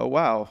 oh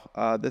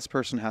wow, this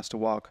person has to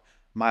walk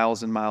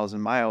miles and miles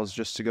and miles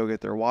just to go get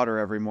their water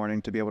every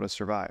morning to be able to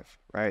survive,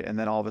 right? And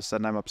then all of a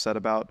sudden I'm upset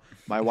about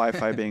my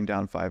Wi-Fi being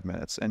down 5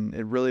 minutes, and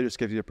it really just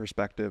gives you a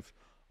perspective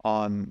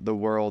on the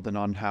world and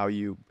on how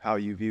you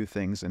view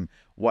things, and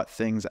what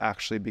things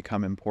actually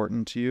become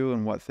important to you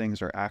and what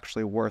things are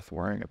actually worth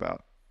worrying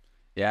about.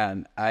 Yeah,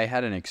 and I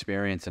had an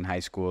experience in high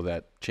school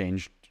that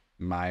changed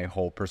my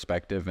whole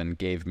perspective and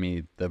gave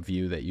me the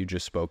view that you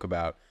just spoke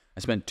about. I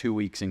spent 2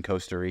 weeks in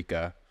Costa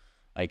Rica,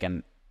 like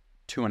in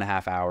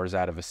 2.5 hours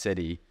out of a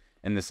city,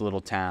 in this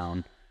little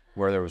town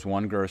where there was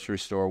one grocery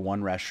store,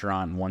 one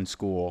restaurant, and one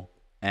school.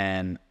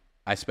 And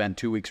I spent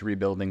 2 weeks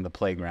rebuilding the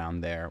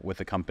playground there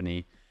with a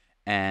company.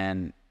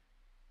 And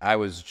I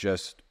was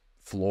just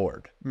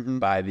floored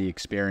by the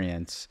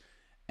experience.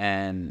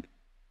 And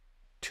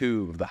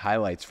two of the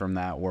highlights from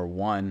that were,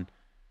 one,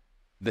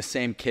 the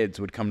same kids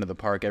would come to the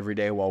park every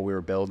day while we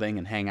were building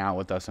and hang out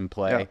with us and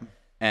play. Yeah.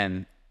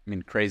 And I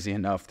mean, crazy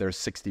enough, there's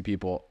 60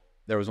 people.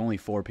 There was only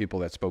 4 people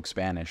that spoke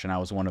Spanish, and I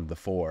was one of the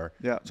 4.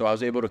 Yeah. So I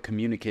was able to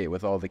communicate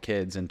with all the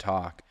kids and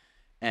talk.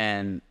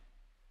 And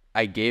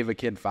I gave a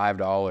kid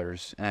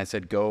 $5, and I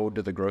said, go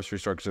to the grocery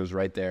store, because it was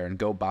right there, and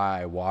go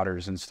buy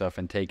waters and stuff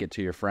and take it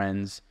to your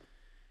friends.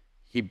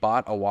 He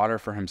bought a water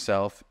for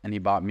himself, and he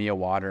bought me a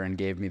water and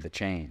gave me the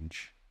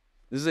change.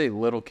 This is a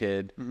little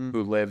kid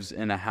who lives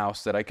in a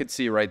house that I could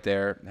see right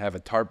there, have a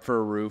tarp for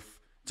a roof.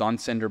 It's on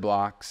cinder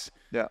blocks.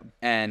 Yeah.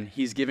 And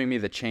he's giving me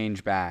the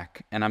change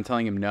back, and I'm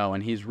telling him no,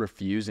 and he's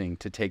refusing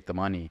to take the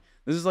money.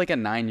 This is like a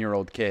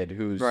 9-year-old kid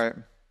who's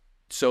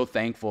so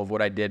thankful of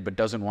what I did, but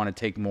doesn't want to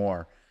take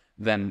more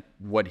than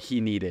what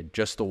he needed,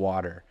 just the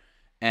water.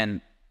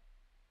 And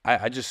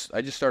I just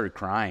started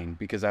crying,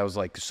 because I was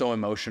like so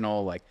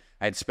emotional. Like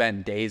I had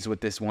spent days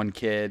with this one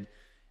kid.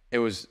 It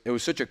was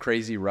such a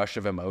crazy rush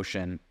of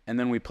emotion. And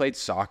then we played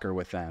soccer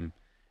with them,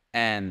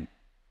 and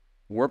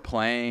we're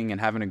playing and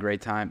having a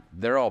great time.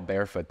 They're all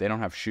barefoot. They don't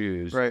have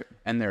shoes. Right.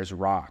 And there's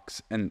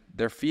rocks, and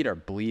their feet are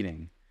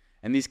bleeding.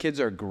 And these kids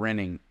are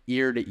grinning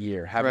ear to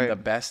ear, having the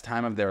best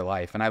time of their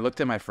life. And I looked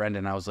at my friend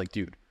and I was like,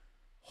 dude,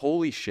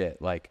 holy shit.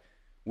 Like,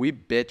 we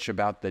bitch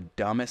about the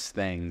dumbest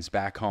things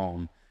back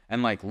home,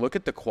 and like, look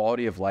at the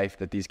quality of life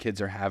that these kids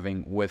are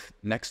having with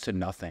next to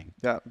nothing.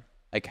 Yeah.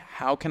 Like,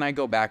 how can I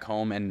go back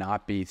home and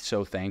not be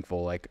so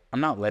thankful? Like, I'm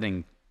not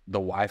letting the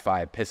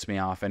Wi-Fi piss me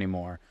off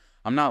anymore.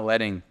 I'm not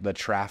letting the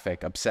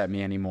traffic upset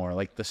me anymore.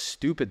 Like, the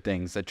stupid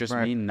things that just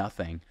mean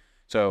nothing.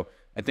 So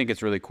I think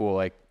it's really cool,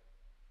 like,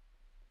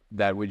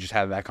 that we just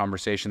had that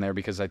conversation there,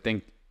 because I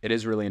think it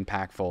is really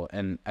impactful.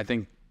 And I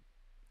think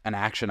an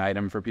action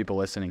item for people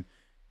listening: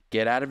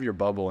 get out of your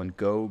bubble and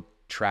go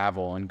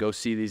travel and go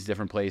see these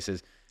different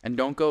places. And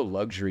don't go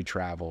luxury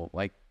travel.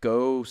 Like,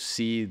 go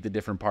see the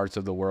different parts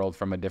of the world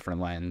from a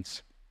different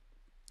lens.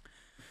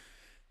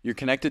 You're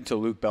connected to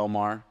Luke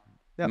Belmar.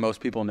 Yeah.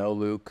 Most people know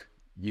Luke.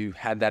 You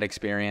had that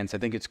experience. I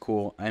think it's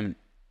cool.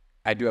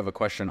 I do have a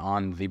question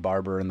on the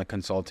barber and the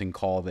consulting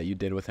call that you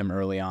did with him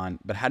early on.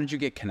 But how did you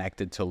get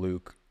connected to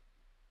Luke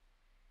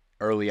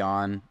early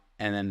on?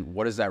 And then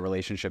what has that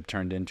relationship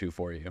turned into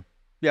for you?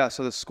 Yeah,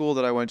 so the school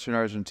that I went to in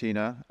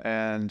Argentina,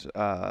 and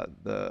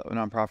the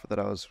nonprofit that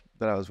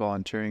I was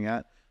volunteering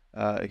at,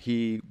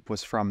 he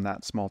was from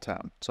that small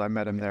town. So I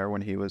met him there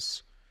when he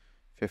was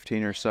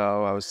 15 or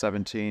so. I was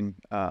 17,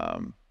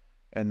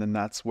 and then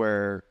that's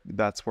where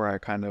I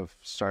kind of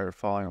started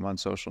following him on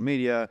social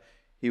media.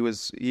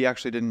 He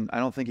actually didn't. I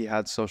don't think he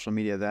had social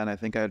media then. I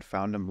think I had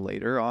found him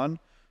later on,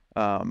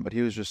 but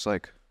he was just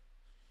like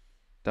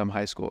dumb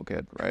high school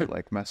kid, right?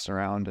 Like messing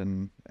around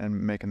and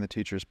making the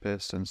teachers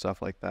pissed and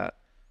stuff like that.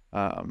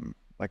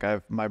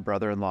 Like my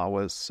brother-in-law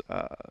was,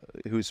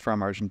 who's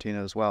from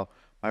Argentina as well.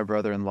 My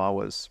brother-in-law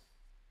was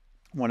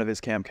one of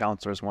his camp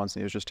counselors once,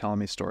 and he was just telling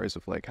me stories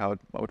of like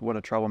what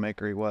a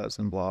troublemaker he was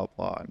and blah,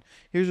 blah. And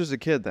he was just a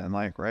kid then,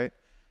 like, right.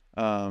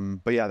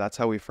 But yeah, that's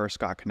how we first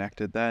got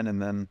connected then.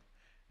 And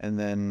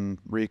then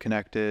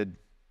reconnected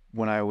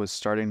when I was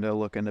starting to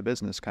look into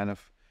business, kind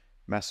of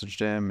messaged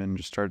him and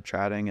just started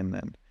chatting, and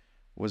then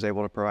was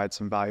able to provide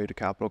some value to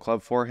Capital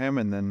Club for him.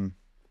 And then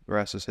the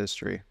rest is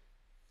history.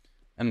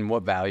 And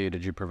what value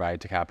did you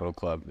provide to Capital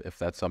Club, if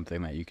that's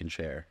something that you can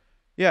share?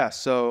 Yeah.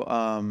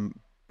 So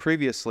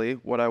previously,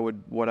 what I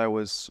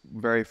was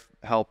very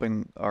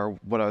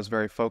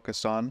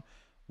focused on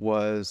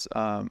was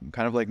kind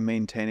of like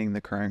maintaining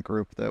the current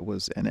group that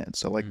was in it.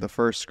 So like the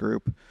first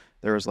group,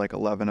 there was like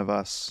 11 of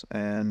us,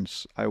 and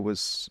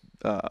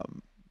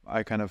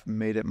I kind of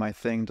made it my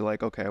thing to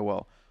like, okay,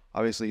 well,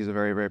 obviously he's a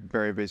very, very,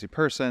 very busy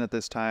person at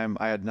this time.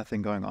 I had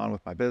nothing going on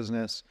with my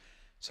business.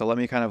 So let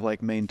me kind of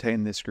like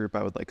maintain this group.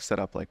 I would like set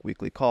up like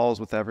weekly calls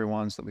with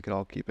everyone so that we could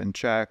all keep in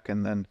check,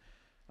 and then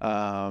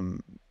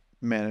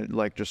manage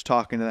like just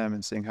talking to them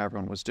and seeing how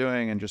everyone was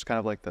doing, and just kind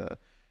of like the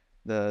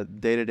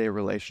day-to-day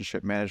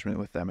relationship management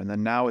with them. And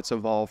then now it's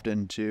evolved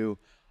into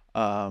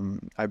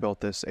I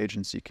built this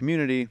agency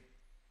community,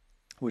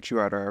 which you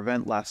were at our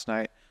event last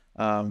night,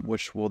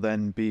 which will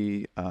then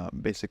be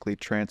basically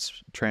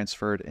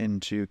transferred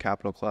into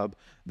Capital Club,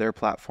 their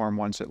platform,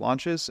 once it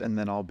launches, and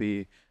then I'll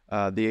be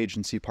the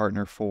agency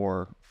partner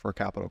for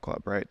Capital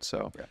Club, right?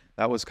 So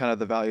that was kind of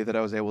the value that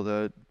I was able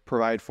to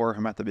provide for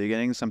him at the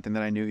beginning, something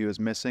that I knew he was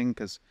missing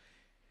because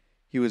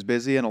he was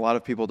busy, and a lot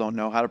of people don't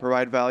know how to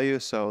provide value.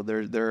 So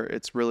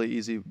it's really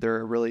easy. There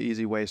are really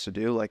easy ways to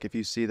do. Like if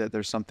you see that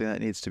there's something that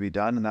needs to be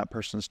done and that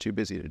person's too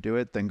busy to do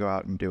it, then go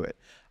out and do it.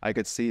 I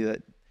could see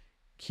that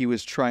he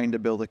was trying to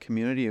build a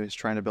community. He was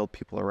trying to build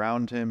people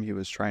around him. He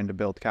was trying to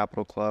build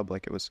Capital Club.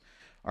 Like it was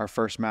our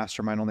first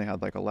mastermind only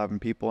had like 11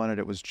 people in it.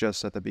 It was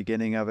just at the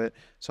beginning of it.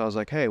 So I was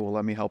like, hey, well,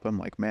 let me help him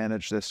like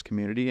manage this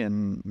community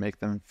and make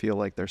them feel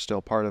like they're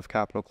still part of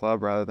Capital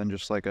Club rather than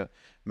just like a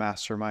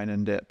mastermind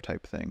and dip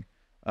type thing.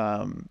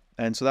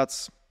 And so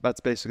that's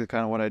basically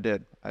kind of what I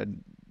did.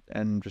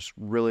 And just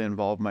really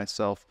involved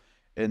myself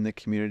in the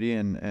community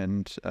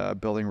and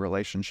building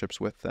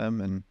relationships with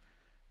them.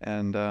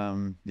 And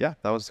yeah,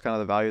 that was kind of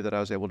the value that I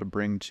was able to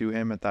bring to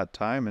him at that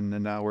time. And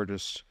then now we're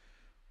just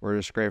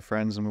great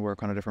friends, and we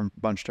work on a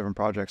bunch of different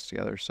projects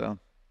together. So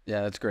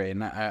yeah, that's great.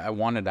 And I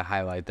wanted to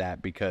highlight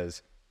that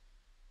because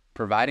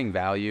providing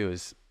value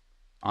is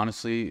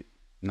honestly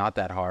not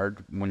that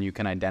hard when you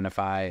can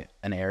identify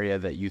an area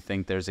that you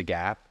think there's a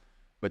gap.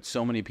 But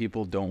so many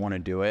people don't want to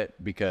do it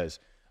because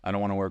I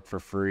don't want to work for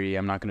free.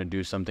 I'm not going to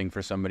do something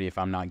for somebody if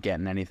I'm not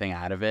getting anything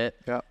out of it.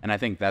 Yeah. And I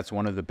think that's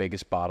one of the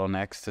biggest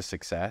bottlenecks to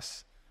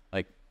success.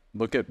 Like,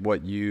 look at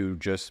what you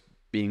just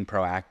being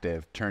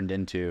proactive turned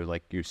into.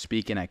 Like, you're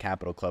speaking at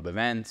Capital Club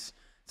events.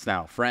 It's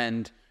now a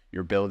friend.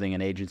 You're building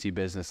an agency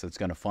business that's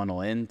going to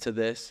funnel into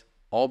this,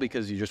 all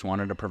because you just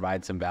wanted to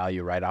provide some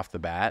value right off the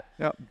bat.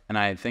 Yep. And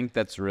I think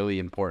that's really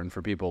important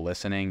for people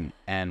listening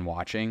and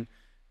watching.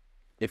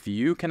 If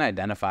you can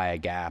identify a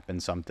gap in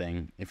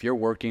something, if you're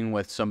working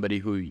with somebody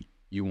who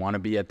you want to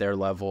be at their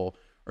level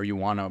or you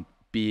want to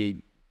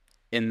be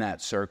in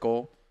that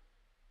circle,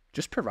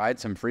 just provide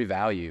some free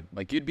value.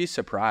 Like, you'd be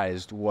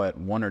surprised what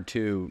one or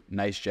two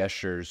nice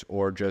gestures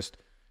or just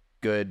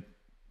good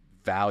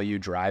value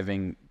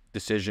driving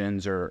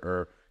decisions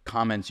or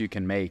comments you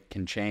can make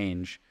can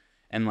change.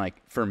 And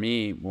like for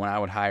me, when I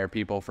would hire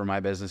people for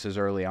my businesses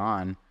early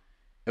on,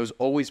 it was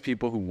always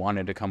people who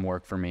wanted to come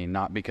work for me,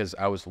 not because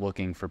I was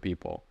looking for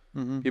people.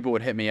 Mm-hmm. People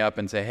would hit me up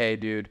and say, hey,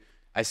 dude,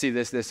 I see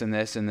this, and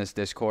this in this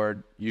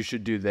Discord. You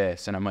should do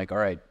this. And I'm like, all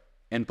right,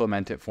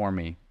 implement it for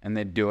me. And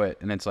they'd do it.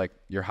 And it's like,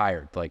 you're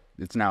hired. Like,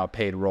 it's now a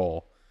paid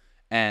role.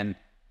 And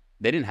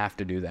they didn't have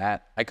to do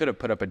that. I could have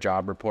put up a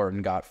job report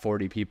and got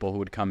 40 people who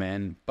would come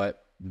in,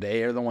 but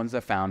they are the ones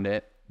that found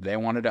it. They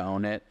wanted to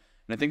own it.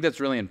 And I think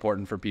that's really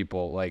important for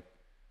people. Like,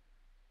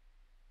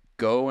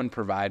 go and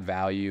provide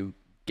value.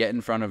 Get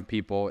in front of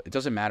people. It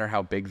doesn't matter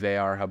how big they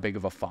are, how big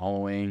of a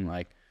following.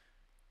 Like,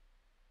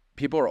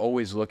 people are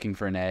always looking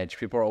for an edge.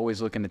 People are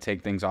always looking to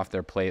take things off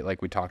their plate,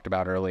 like we talked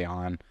about early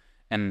on.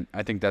 And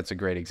I think that's a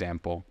great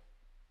example.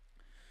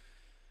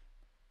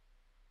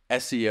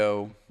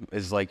 SEO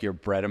is like your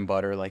bread and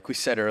butter. Like we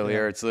said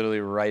earlier, It's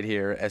literally right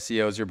here.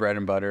 SEO is your bread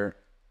and butter.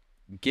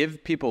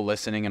 Give people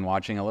listening and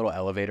watching a little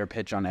elevator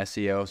pitch on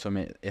SEO,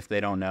 so if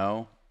they don't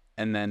know.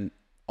 And then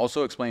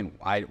also explain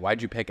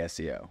why'd you pick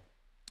SEO?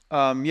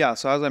 Yeah,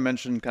 so as I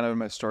mentioned kind of in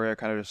my story, I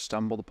kind of just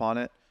stumbled upon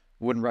it.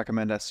 Wouldn't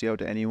recommend SEO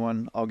to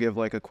anyone. I'll give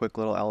like a quick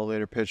little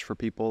elevator pitch for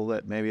people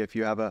that maybe if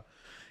you have a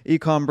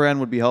e-com brand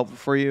would be helpful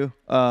for you.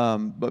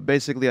 But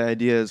basically the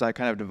idea is I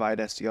kind of divide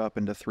SEO up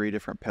into 3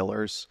 different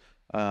pillars.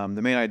 The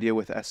main idea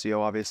with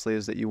SEO obviously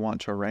is that you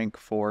want to rank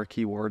for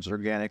keywords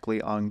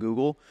organically on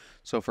Google.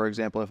 So for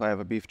example, if I have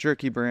a beef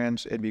jerky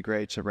brand, it'd be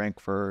great to rank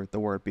for the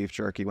word beef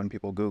jerky when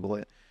people Google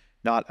it.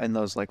 Not in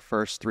those like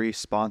first 3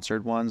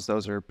 sponsored ones.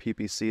 Those are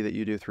PPC that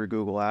you do through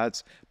Google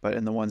Ads, but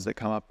in the ones that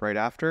come up right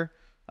after.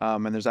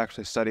 And there's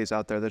actually studies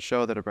out there that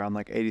show that around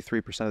like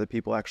 83% of the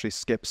people actually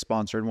skip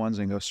sponsored ones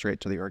and go straight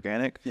to the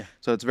organic. Yeah.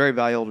 So it's very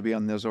valuable to be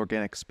on those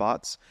organic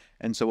spots.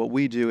 And so what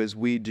we do is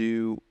we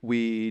do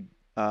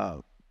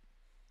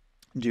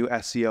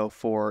SEO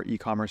for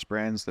e-commerce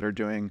brands that are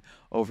doing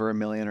over $1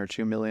 million or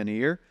 $2 million a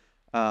year.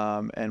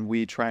 And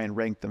we try and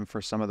rank them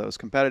for some of those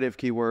competitive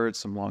keywords,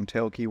 some long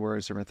tail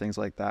keywords, different things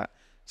like that.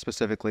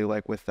 Specifically,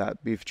 like with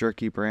that beef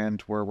jerky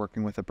brand, we're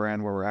working with a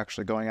brand where we're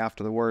actually going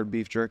after the word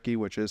beef jerky,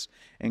 which is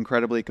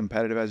incredibly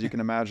competitive, as you can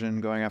imagine,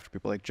 going after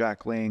people like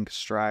Jack Link,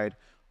 Stride,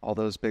 all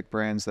those big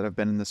brands that have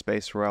been in the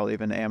space for a while.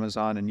 Even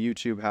Amazon and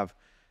YouTube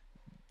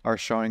are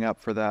showing up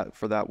for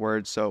that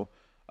word. So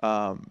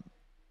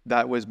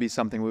That would be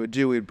something we would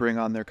do. We'd bring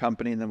on their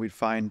company, and then we'd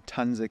find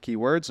tons of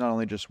keywords, not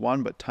only just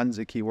one, but tons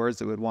of keywords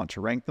that we'd want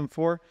to rank them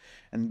for.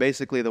 And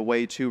basically the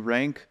way to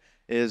rank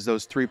is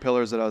those 3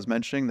 pillars that I was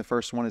mentioning. The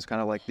first one is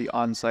kind of like the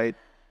on-site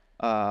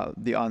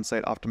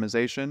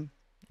optimization,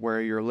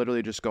 where you're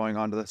literally just going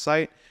onto the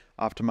site,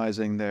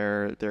 optimizing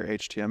their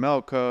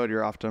HTML code.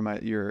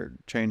 You're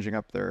changing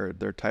up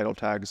their title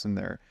tags and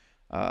their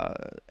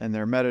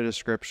meta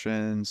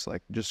descriptions,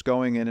 like just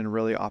going in and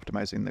really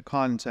optimizing the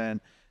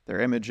content, their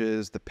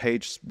images, the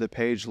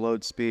page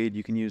load speed.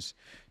 You can use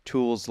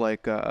tools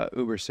like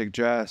Uber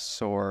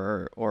Suggests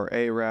or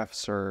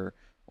Ahrefs or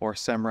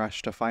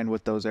SEMrush to find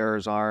what those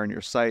errors are in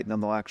your site, and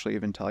then they'll actually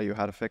even tell you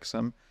how to fix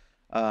them.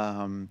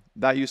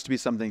 That used to be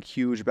something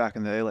huge back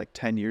in the day, like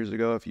 10 years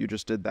ago. If you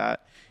just did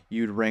that,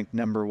 you'd rank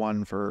number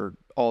 1 for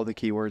all the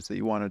keywords that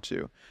you wanted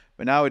to.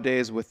 But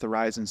nowadays, with the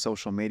rise in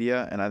social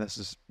media, and this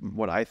is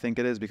what I think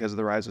it is because of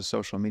the rise of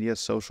social media,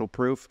 social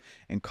proof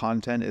and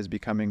content is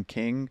becoming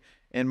king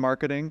in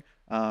marketing.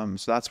 So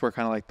that's where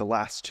kind of like the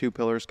last 2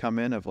 pillars come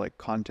in, of like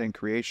content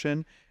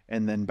creation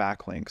and then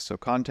backlinks. So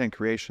content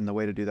creation, the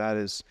way to do that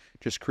is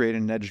just create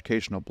an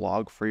educational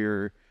blog for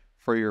your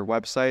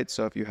website.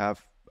 So if you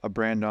have a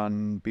brand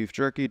on beef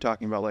jerky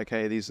talking about like,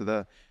 hey, these are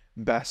the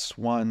best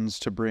ones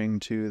to bring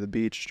to the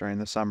beach during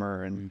the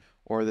summer, and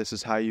or this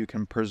is how you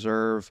can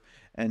preserve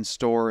and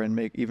store and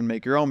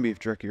make your own beef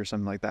jerky or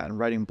something like that, and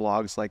writing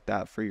blogs like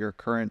that for your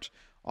current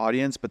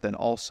audience, but then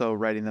also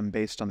writing them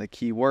based on the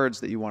keywords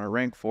that you want to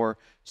rank for,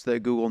 so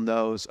that Google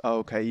knows, oh,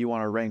 okay, you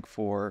want to rank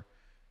for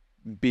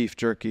beef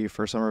jerky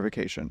for summer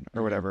vacation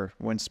or whatever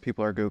once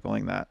people are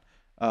Googling that.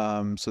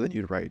 So then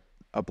you'd write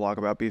a blog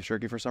about beef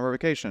jerky for summer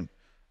vacation.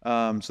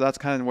 So that's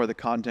kind of where the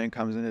content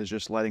comes in, is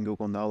just letting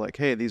Google know like,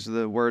 hey, these are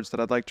the words that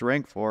I'd like to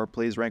rank for.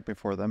 Please rank me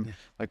for them. Yeah.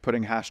 Like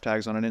putting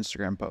hashtags on an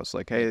Instagram post.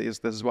 Like, hey, this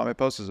is what my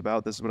post is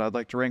about. This is what I'd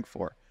like to rank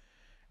for.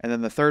 And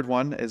then the third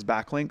one is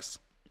backlinks,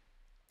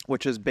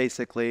 which is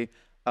basically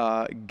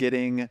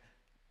getting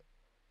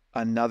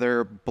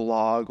another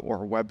blog or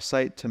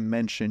website to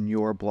mention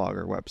your blog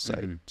or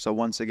website. Mm-hmm. So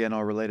once again,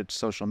 all related to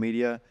social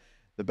media,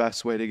 the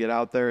best way to get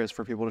out there is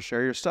for people to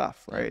share your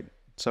stuff, right?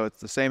 So it's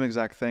the same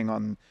exact thing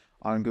on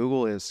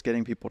Google, is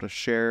getting people to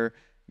share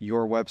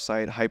your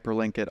website,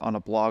 hyperlink it on a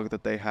blog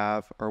that they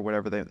have or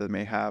whatever they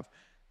may have,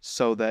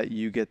 so that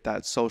you get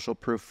that social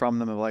proof from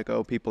them of like,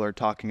 oh, people are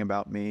talking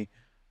about me.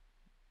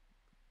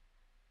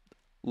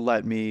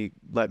 Let me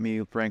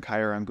rank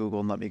higher on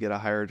Google and let me get a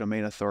higher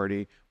domain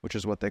authority, which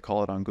is what they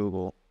call it on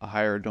Google, a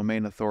higher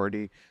domain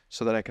authority,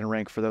 so that I can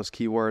rank for those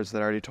keywords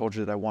that I already told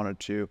you that I wanted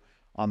to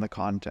on the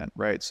content,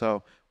 right?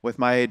 So with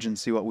my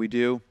agency, what we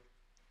do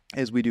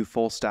is we do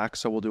full stack.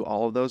 So we'll do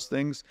all of those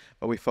things,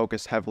 but we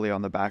focus heavily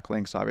on the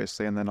backlinks,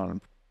 obviously, and then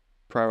on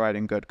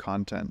providing good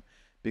content,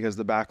 because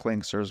the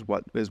backlinks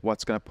is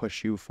what's going to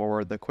push you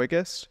forward the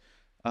quickest.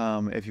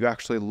 If you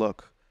actually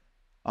look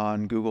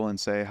on Google and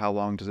say, how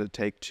long does it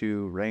take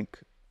to rank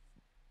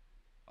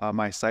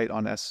my site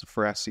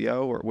for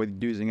SEO or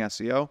with using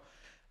SEO?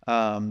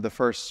 The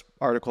first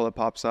article that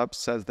pops up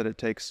says that it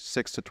takes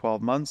 6 to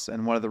 12 months.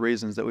 And one of the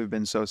reasons that we've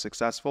been so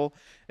successful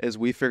is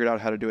we figured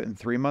out how to do it in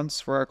 3 months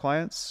for our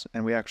clients.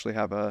 And we actually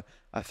have a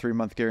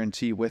 3-month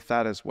guarantee with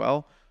that as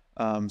well.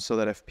 So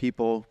that if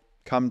people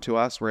come to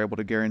us, we're able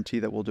to guarantee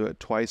that we'll do it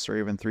twice or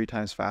even 3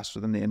 times faster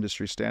than the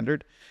industry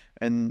standard.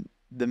 And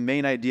the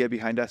main idea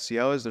behind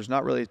SEO is there's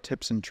not really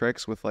tips and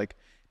tricks with like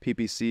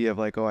PPC of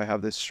like, oh, I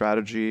have this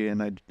strategy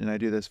and I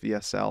do this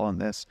VSL and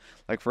this.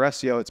 Like for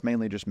SEO, it's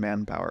mainly just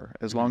manpower.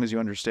 As long as you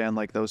understand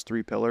like those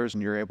 3 pillars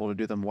and you're able to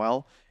do them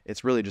well,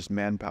 it's really just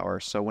manpower.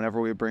 So whenever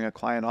we bring a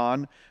client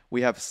on,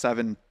 we have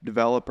 7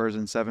 developers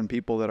and 7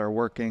 people that are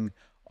working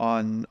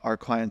on our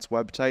client's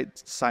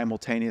website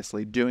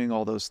simultaneously doing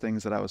all those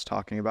things that I was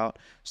talking about,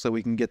 so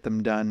we can get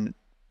them done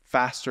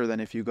faster than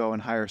if you go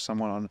and hire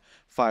someone on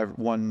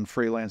one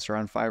freelancer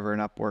on Fiverr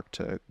and Upwork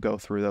to go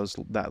through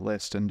that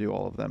list and do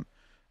all of them.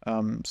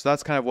 So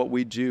that's kind of what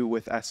we do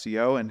with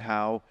SEO, and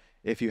how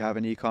if you have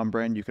an e-com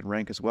brand, you can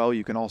rank as well.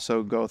 You can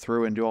also go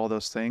through and do all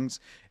those things.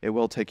 It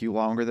will take you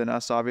longer than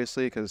us,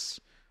 obviously, because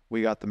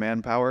we got the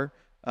manpower.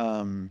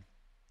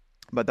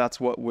 But that's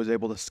what was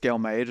able to scale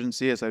my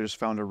agency, is I just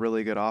found a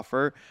really good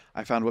offer.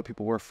 I found what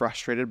people were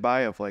frustrated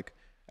by, of like,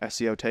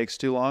 SEO takes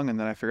too long, and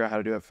then I figured out how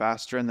to do it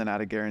faster and then add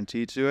a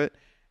guarantee to it.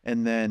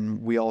 And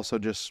then we also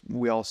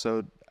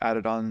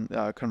added on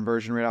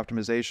conversion rate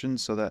optimization,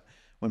 so that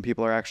when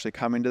people are actually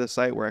coming to the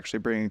site, we're actually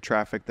bringing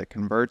traffic that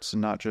converts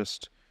and not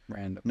just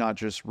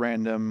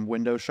random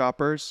window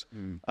shoppers.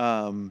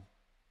 And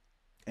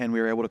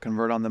we were able to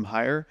convert on them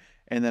higher.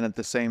 And then at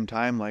the same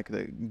time, like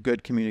the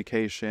good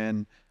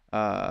communication,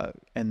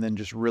 and then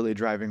just really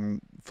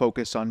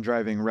focus on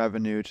driving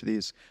revenue to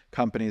these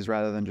companies,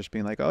 rather than just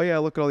being like, oh yeah,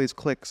 look at all these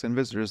clicks and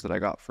visitors that I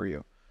got for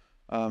you.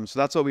 So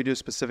that's what we do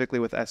specifically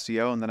with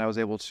SEO. And then I was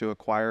able to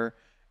acquire,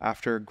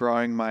 after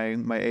growing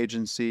my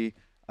agency,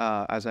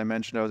 as I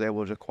mentioned, I was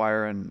able to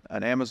acquire an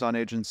Amazon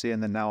agency.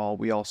 And then now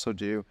we also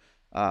do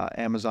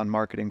Amazon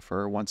marketing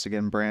for, once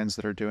again, brands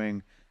that are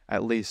doing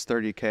at least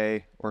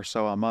 30K or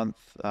so a month,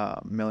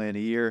 million a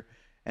year,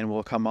 and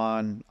we'll come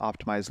on,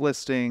 optimize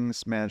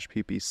listings, manage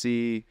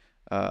PPC,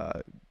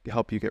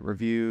 help you get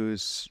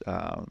reviews,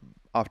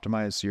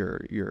 optimize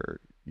your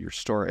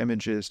store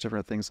images,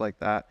 different things like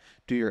that,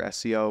 do your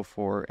SEO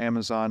for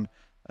Amazon.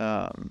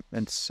 And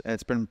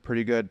it's been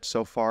pretty good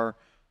so far.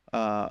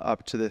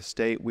 Up to this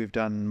date, we've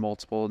done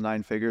multiple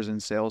 9 figures in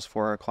sales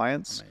for our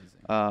clients.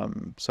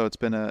 So it's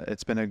been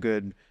a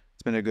good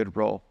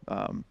role.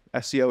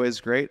 SEO is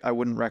great. I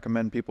wouldn't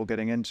recommend people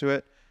getting into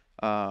it.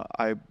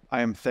 I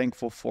am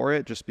thankful for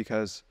it just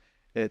because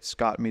it's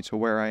got me to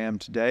where I am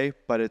today.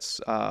 But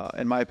it's,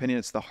 in my opinion,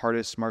 it's the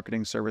hardest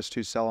marketing service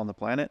to sell on the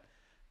planet,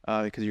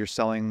 because you're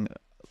selling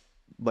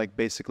like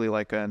basically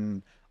like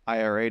an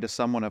IRA to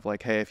someone of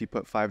like, hey, if you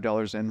put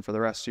 $5 in for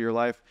the rest of your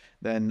life,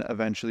 then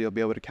eventually you'll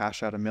be able to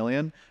cash out $1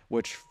 million,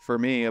 which for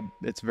me,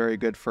 it's very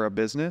good for a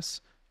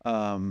business.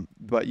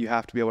 But you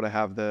have to be able to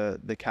have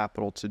the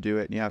capital to do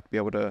it, and you have to be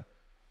able to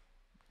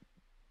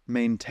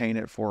maintain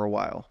it for a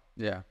while.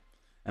 Yeah.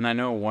 And I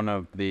know one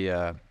of the,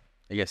 I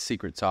guess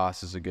secret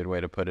sauce is a good way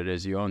to put it,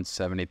 is you own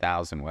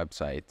 70,000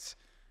 websites,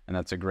 and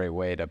that's a great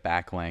way to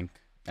backlink.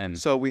 And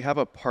so we have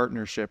a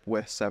partnership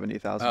with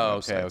 70,000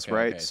 websites,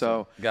 right? Okay.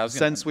 So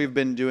since we've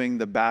been doing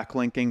the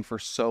backlinking for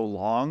so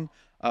long,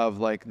 of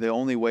like the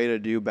only way to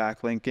do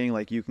backlinking,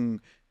 like you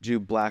can do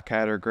black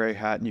hat or gray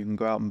hat, and you can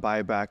go out and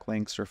buy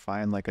backlinks or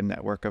find like a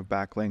network of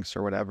backlinks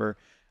or whatever.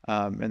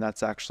 And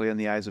that's actually, in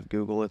the eyes of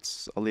Google,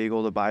 it's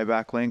illegal to buy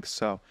backlinks.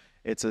 So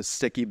it's a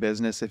sticky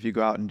business if you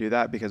go out and do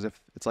that, because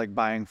if it's like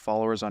buying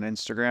followers on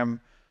Instagram,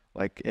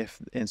 like if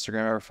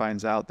Instagram ever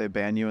finds out, they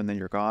ban you and then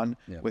you're gone.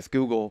 Yep. With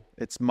Google,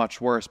 it's much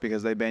worse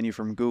because they ban you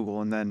from Google,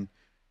 and then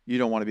you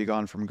don't want to be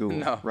gone from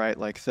Google, right?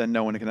 Like then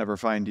no one can ever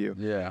find you.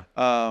 Yeah.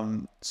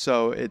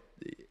 So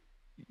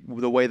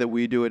the way that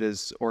we do it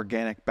is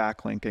organic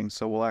backlinking.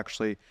 So we'll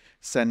actually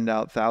send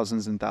out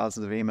thousands and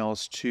thousands of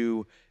emails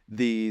to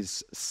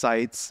these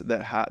sites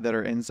that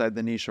are inside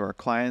the niche of our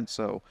clients.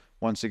 So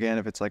once again,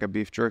 if it's like a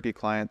beef jerky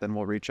client, then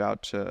we'll reach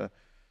out to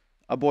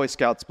a Boy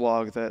Scouts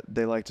blog that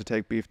they like to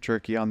take beef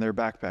jerky on their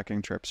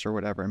backpacking trips or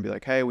whatever, and be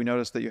like, hey, we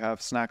noticed that you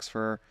have snacks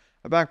for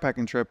a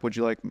backpacking trip.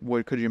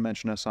 Could you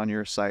mention us on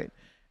your site?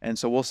 And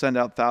so we'll send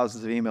out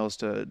thousands of emails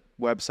to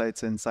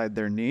websites inside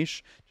their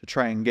niche to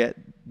try and get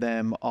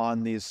them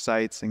on these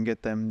sites and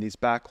get them these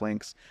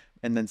backlinks.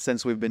 And then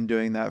since we've been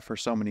doing that for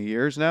so many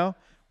years now,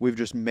 we've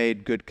just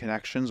made good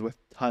connections with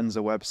tons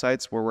of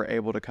websites where we're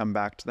able to come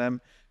back to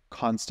them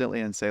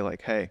constantly and say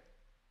like, hey,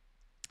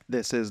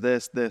 this is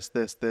this,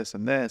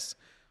 and this.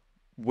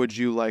 Would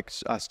you like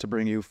us to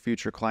bring you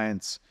future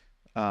clients?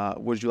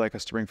 Would you like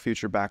us to bring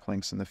future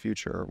backlinks in the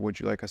future? Or would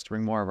you like us to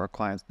bring more of our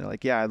clients? And they're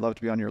like, yeah, I'd love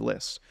to be on your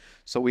list.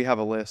 So we have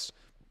a list.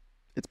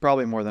 It's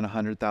probably more than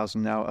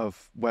 100,000 now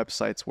of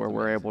websites where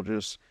we're able to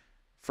just,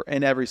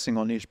 in every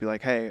single niche, be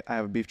like, hey, I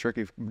have a beef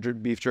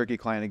jerky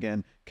client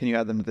again. Can you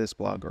add them to this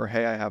blog? Or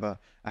hey, I have a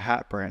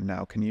hat brand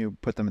now. Can you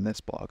put them in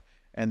this blog?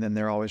 And then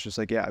they're always just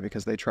like, yeah,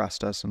 because they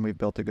trust us and we've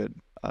built a good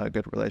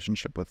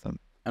relationship with them.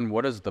 And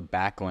what does the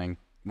backlink,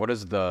 what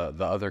does the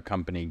other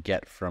company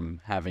get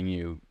from having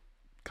you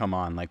come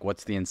on? Like,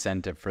 what's the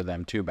incentive for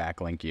them to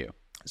backlink you?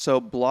 So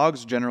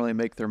blogs generally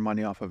make their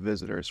money off of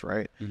visitors,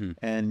 right? Mm-hmm.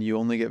 And you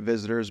only get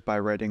visitors by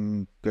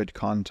writing good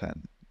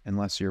content,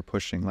 unless you're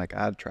pushing like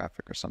ad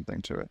traffic or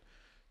something to it.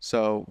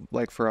 So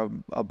like for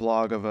a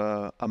blog of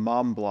a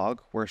mom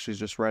blog where she's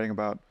just writing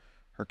about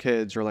her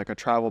kids, or like a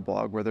travel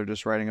blog where they're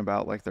just writing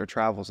about like their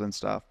travels and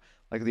stuff,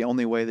 like the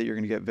only way that you're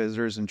going to get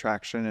visitors and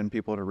traction and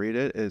people to read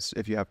it is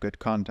if you have good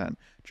content,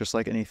 just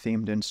like any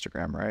themed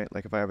Instagram, right?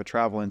 Like if I have a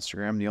travel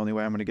Instagram, the only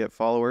way I'm going to get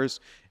followers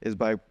is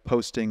by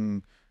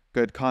posting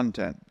good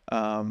content.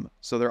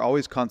 So they're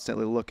always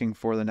constantly looking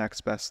for the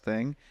next best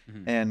thing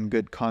and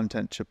good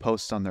content to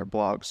post on their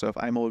blog. So if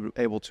I'm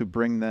able to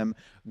bring them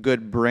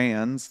good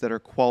brands that are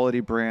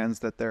quality brands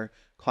that their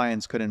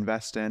clients could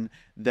invest in,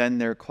 then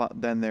their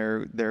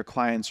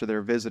clients or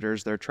their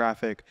visitors, their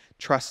traffic,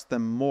 trust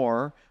them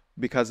more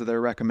because of their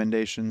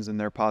recommendations and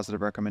their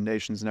positive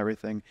recommendations and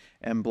everything.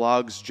 And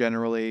blogs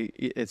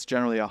it's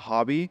generally a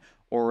hobby,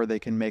 or they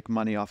can make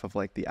money off of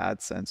like the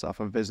AdSense, off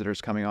of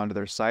visitors coming onto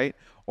their site,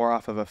 or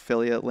off of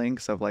affiliate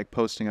links, of like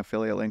posting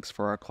affiliate links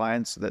for our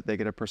clients so that they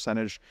get a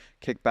percentage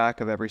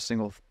kickback of every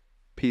single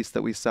piece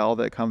that we sell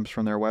that comes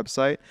from their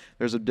website.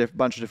 There's a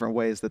bunch of different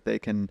ways that they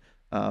can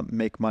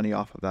make money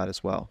off of that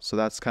as well. So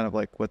that's kind of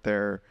like what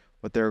their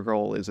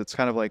goal is. It's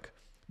kind of like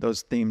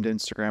those themed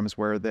Instagrams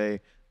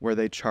where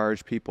they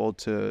charge people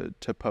to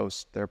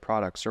post their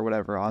products or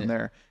whatever on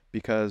there,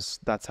 because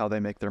that's how they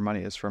make their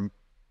money, is from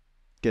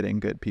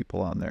getting good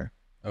people on there.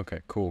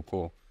 Okay,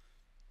 cool.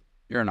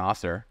 You're an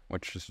author,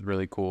 which is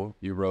really cool.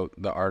 You wrote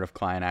The Art of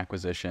Client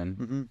Acquisition.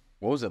 Mm-hmm.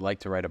 What was it like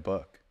to write a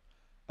book?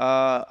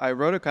 I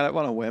wrote it kind of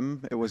on a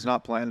whim. It was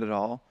not planned at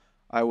all.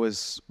 I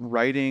was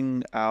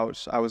going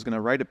to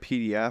write a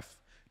PDF,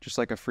 just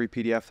like a free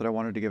PDF that I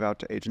wanted to give out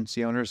to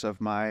agency owners of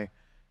my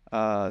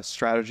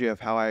strategy of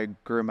how I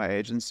grew my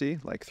agency,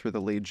 like through the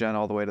lead gen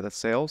all the way to the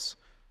sales.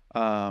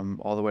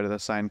 all the way to the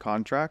signed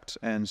contract.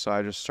 And so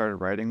I just started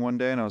writing one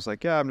day, and I was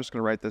like, yeah, I'm just going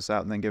to write this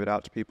out and then give it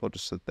out to people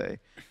just so that they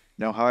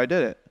know how I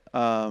did it.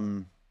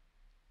 And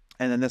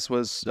then this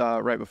was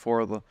right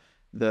before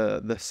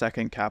the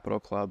second Capital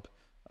Club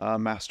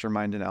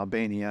mastermind in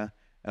Albania.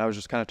 And I was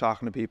just kind of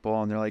talking to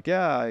people, and they're like,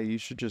 yeah, you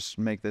should just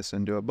make this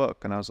into a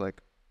book. And I was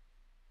like,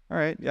 all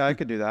right, yeah, I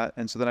could do that.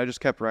 And so then I just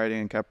kept writing,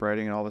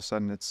 and all of a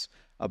sudden it's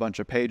a bunch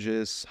of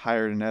pages,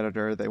 hired an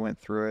editor, they went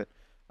through it.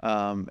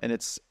 And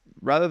it's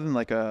rather than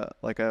like a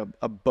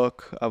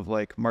book of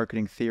like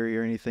marketing theory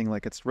or anything,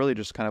 like it's really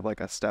just kind of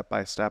like a step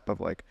by step of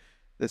like,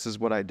 this is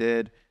what I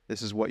did,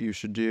 this is what you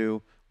should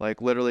do.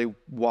 Like literally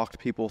walked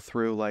people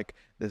through like,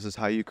 this is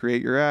how you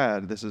create your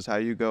ad, this is how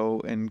you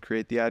go and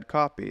create the ad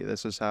copy,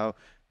 this is how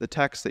the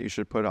text that you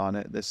should put on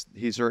it.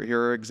 Here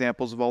are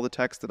examples of all the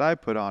text that I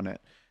put on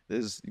it.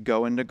 This is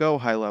go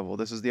high level.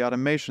 This is the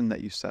automation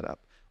that you set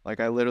up. Like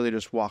I literally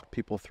just walked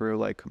people through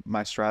like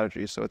my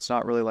strategy. So it's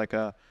not really like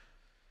a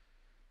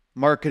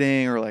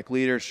marketing or like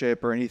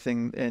leadership or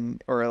anything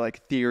or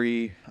like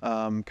theory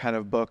kind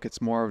of book.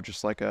 It's more of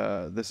just like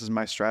this is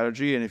my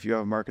strategy, and if you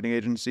have a marketing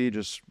agency,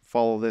 just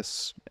follow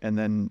this and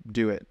then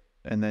do it,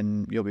 and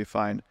then you'll be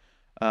fine.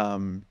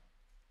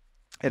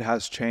 It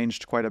has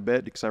changed quite a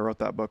bit because I wrote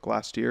that book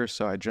last year,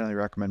 so I generally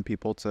recommend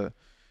people to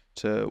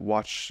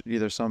watch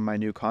either some of my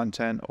new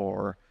content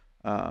or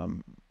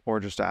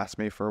just ask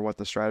me for what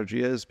the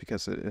strategy is,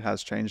 because it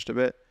has changed a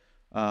bit.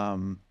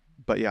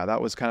 But yeah,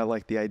 that was kind of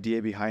like the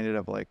idea behind it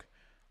of like,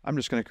 I'm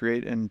just going to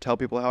create and tell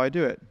people how I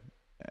do it.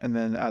 And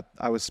then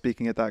I was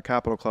speaking at that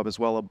Capital Club as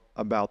well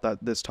about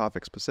this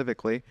topic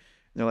specifically. And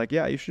they're like,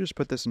 yeah, you should just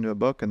put this into a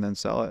book and then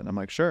sell it. And I'm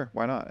like, sure,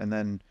 why not? And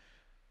then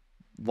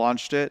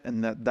launched it.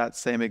 And that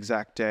same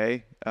exact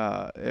day,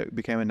 it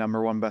became a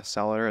 #1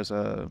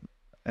 bestseller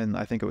and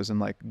I think it was in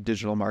like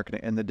digital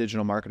marketing, in the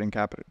digital marketing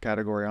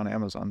category on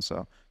Amazon.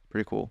 So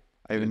pretty cool.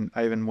 I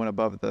even went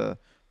above the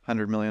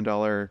 $100 million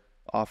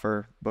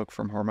offer book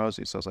from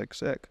Hormozy. So I was like,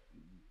 sick.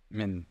 I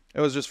mean,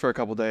 it was just for a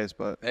couple days,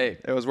 but hey,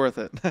 it was worth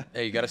it.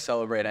 Hey, you got to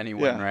celebrate any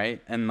win, yeah.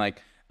 Right? And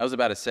like I was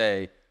about to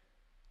say,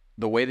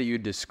 the way that you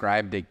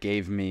described it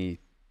gave me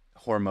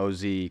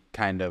Hormozy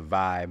kind of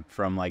vibe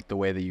from like the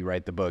way that you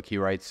write the book. He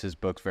writes his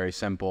books very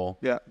simple.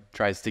 Yeah.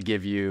 Tries to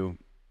give you,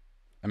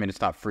 I mean,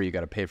 it's not free. You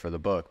got to pay for the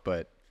book,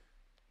 but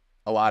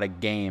a lot of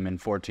game in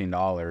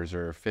 $14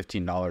 or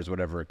 $15,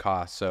 whatever it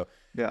costs. So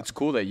yeah, it's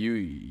cool that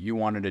you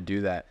wanted to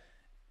do that.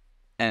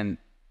 And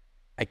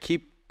I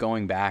keep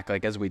going back,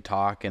 like as we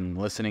talk and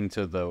listening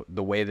to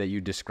the way that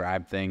you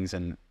describe things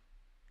and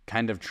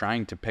kind of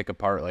trying to pick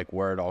apart like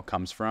where it all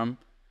comes from.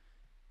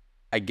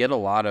 I get a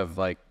lot of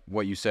like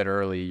what you said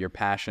earlier, your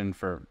passion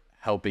for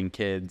helping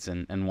kids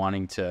and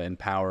wanting to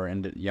empower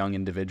young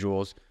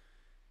individuals.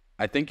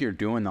 I think you're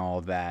doing all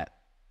of that,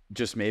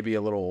 just maybe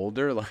a little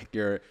older. Like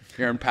you're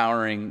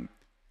empowering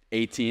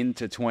 18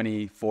 to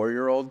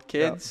 24-year-old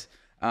kids.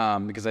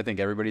 Yep. Because I think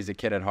everybody's a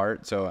kid at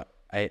heart. So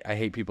I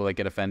hate people that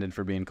get offended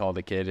for being called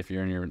a kid. If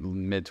you're in your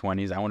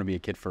mid-20s, I want to be a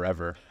kid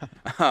forever.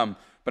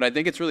 But I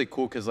think it's really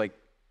cool because like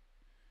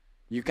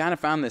you kind of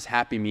found this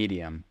happy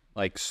medium.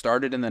 Like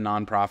started in the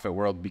nonprofit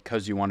world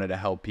because you wanted to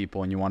help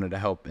people and you wanted to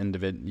help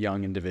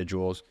young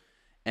individuals.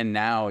 And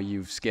now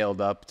you've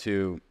scaled up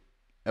to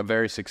a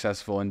very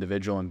successful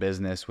individual in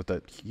business with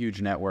a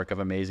huge network of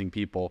amazing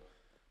people.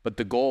 But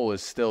the goal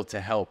is still to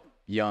help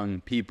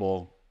young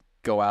people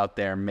go out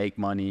there, make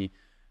money,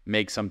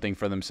 make something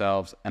for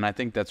themselves. And I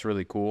think that's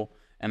really cool.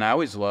 And I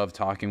always love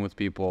talking with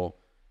people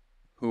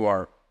who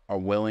are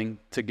willing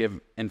to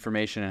give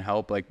information and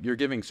help. Like you're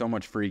giving so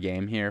much free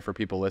game here for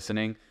people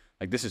listening.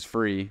 Like this is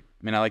free.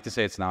 I mean, I like to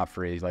say it's not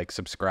free, like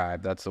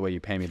subscribe. That's the way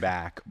you pay me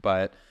back.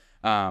 But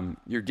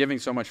you're giving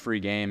so much free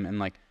game. And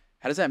like,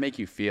 how does that make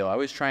you feel? I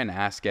always try and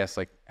ask guests,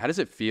 like, how does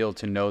it feel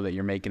to know that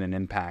you're making an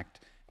impact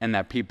and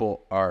that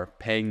people are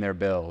paying their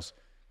bills,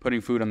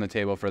 putting food on the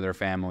table for their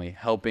family,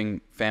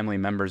 helping family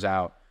members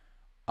out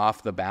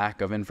off the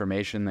back of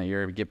information that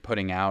you're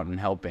putting out and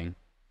helping?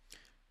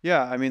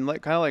 Yeah, I mean,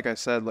 like kind of like I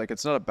said, like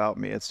it's not about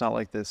me. It's not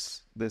like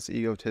this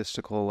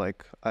egotistical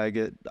like I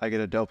get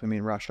a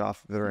dopamine rush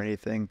off of it or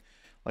anything.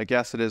 Like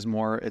yes, it's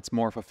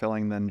more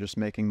fulfilling than just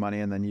making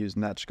money and then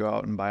using that to go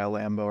out and buy a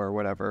Lambo or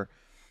whatever.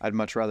 I'd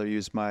much rather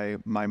use my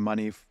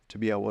money to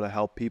be able to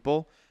help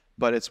people.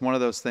 But it's one of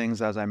those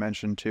things, as I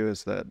mentioned too,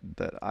 is that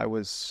I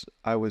was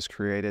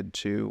created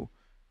to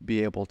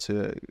be able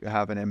to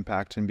have an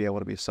impact and be able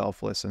to be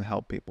selfless and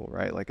help people,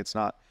 right? Like it's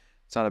not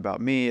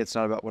about me. It's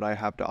not about what I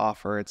have to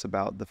offer. It's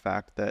about the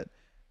fact that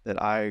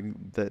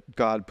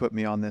God put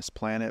me on this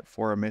planet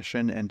for a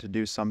mission and to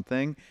do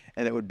something,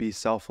 and it would be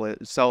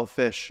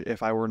selfish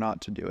if I were not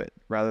to do it,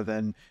 rather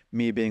than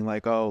me being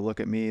like, oh, look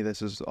at me,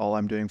 this is all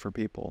I'm doing for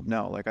people.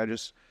 No, like I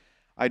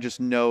just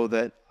know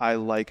that I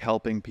like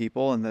helping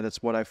people and that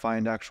it's what I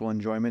find actual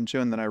enjoyment to.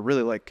 And then I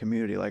really like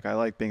community. Like I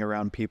like being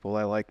around people.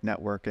 I like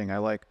networking. I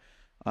like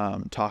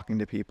talking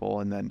to people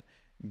and then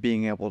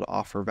being able to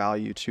offer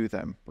value to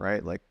them,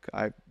 right? Like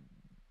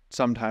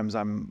sometimes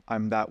I'm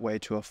that way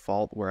to a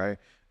fault where I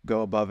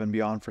go above and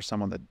beyond for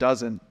someone that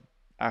doesn't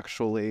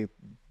actually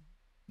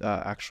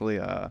actually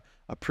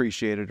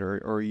appreciate it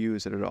or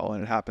use it at all.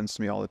 And it happens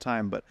to me all the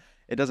time, but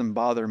it doesn't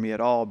bother me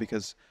at all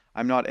because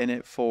I'm not in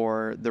it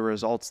for the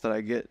results that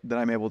I get, that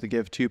I'm able to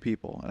give to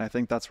people. And I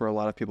think that's where a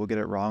lot of people get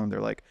it wrong. They're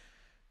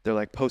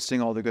like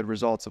posting all the good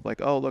results of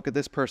like, oh, look at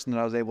this person that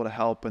I was able to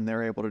help and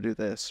they're able to do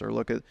this, or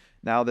look at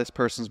now this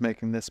person's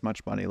making this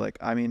much money. Like,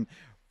 I mean,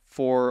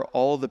 for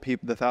all the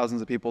people, the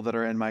thousands of people that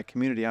are in my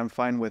community, I'm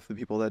fine with the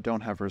people that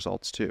don't have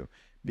results too,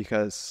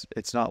 because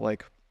it's not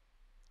like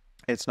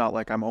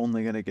I'm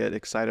only going to get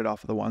excited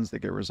off of the ones that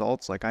get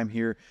results. Like, I'm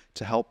here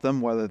to help them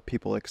whether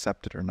people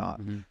accept it or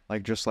not. Mm-hmm.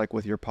 Like, just like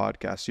with your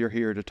podcast, you're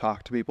here to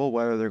talk to people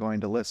whether they're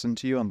going to listen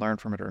to you and learn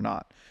from it or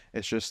not.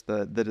 It's just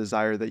the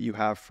desire that you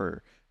have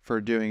for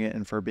doing it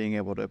and for being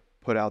able to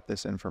put out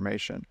this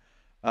information.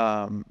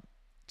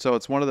 So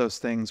it's one of those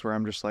things where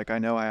I'm just like, I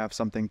know I have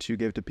something to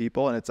give to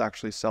people, and it's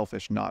actually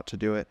selfish not to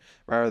do it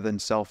rather than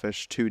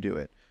selfish to do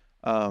it.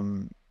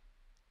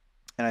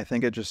 And I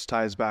think it just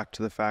ties back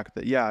to the fact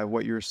that, yeah,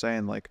 what you were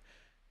saying, like,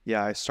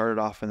 yeah, I started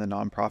off in the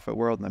nonprofit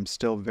world and I'm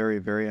still very,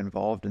 very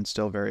involved and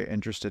still very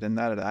interested in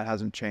that. That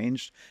hasn't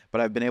changed, but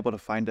I've been able to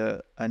find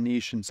a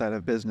niche inside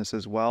of business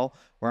as well,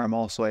 where I'm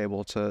also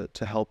able to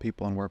help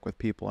people and work with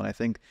people. And I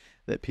think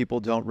that people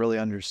don't really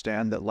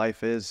understand that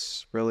life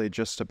is really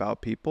just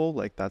about people.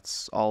 Like,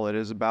 that's all it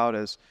is about,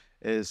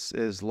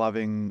 is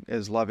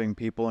loving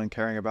people and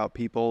caring about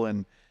people.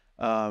 And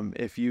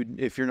if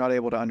you're not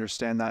able to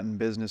understand that in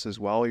business as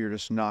well, you're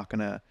not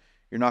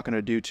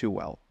gonna do too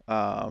well.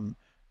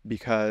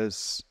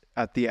 Because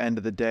at the end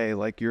of the day,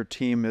 like, your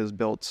team is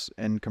built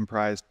and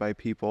comprised by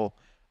people.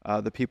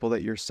 The people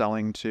that you're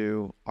selling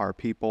to are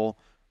people.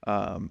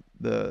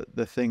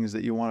 The things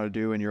that you want to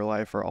do in your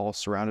life are all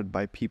surrounded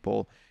by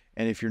people.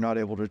 And if you're not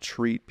able to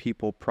treat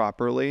people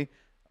properly,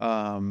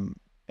 and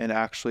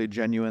actually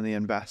genuinely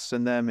invest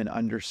in them and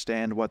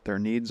understand what their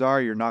needs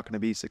are, you're not going to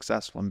be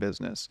successful in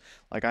business.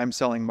 Like, I'm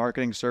selling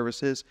marketing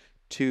services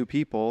to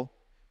people.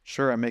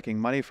 Sure, I'm making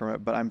money from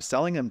it, but I'm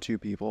selling them to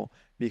people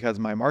because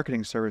my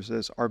marketing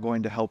services are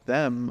going to help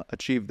them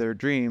achieve their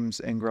dreams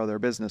and grow their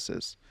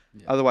businesses.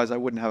 Yeah. Otherwise, I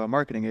wouldn't have a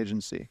marketing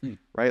agency,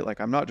 right? Like,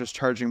 I'm not just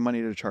charging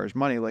money to charge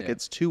money. Like,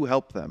 it's to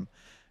help them.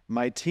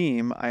 My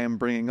team, I am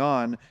bringing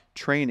on,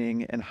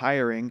 training and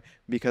hiring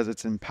because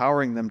it's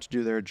empowering them to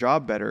do their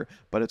job better,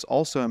 but it's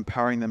also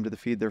empowering them to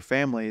feed their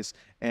families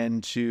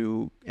and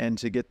to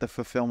get the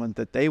fulfillment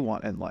that they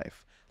want in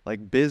life.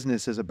 Like,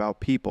 business is about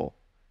people,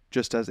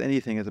 just as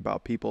anything is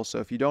about people. So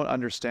if you don't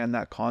understand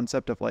that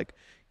concept of, like,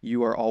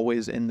 you are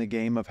always in the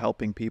game of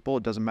helping people,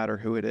 it doesn't matter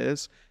who it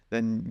is,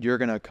 then you're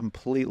going to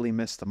completely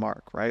miss the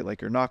mark, right?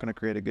 Like, you're not going to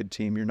create a good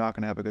team. You're not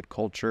going to have a good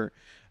culture.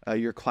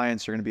 Your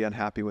clients are going to be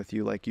unhappy with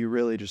you. Like, you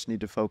really just need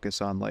to focus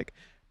on, like,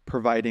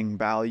 providing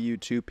value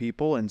to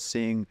people and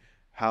seeing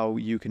how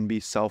you can be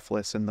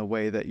selfless in the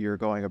way that you're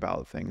going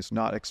about things,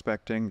 not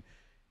expecting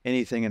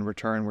anything in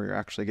return where you're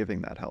actually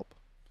giving that help.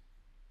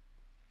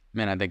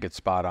 Man, I think it's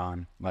spot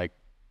on. Like,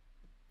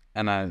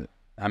 and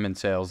I'm in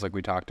sales, like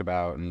we talked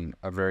about, and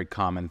a very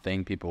common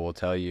thing people will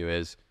tell you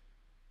is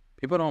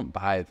people don't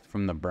buy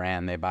from the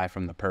brand, they buy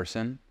from the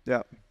person.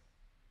 Yeah.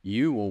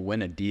 You will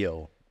win a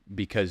deal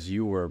because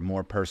you were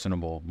more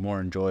personable,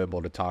 more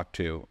enjoyable to talk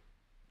to,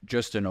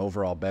 just an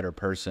overall better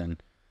person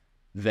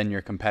than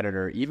your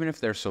competitor, even if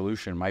their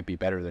solution might be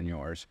better than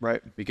yours.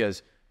 Right.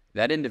 Because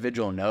that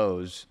individual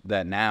knows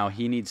that now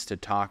he needs to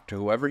talk to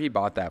whoever he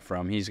bought that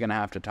from. He's going to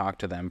have to talk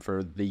to them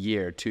for the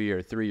year, 2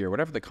 year, 3 year,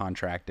 whatever the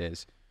contract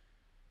is.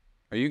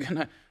 Are you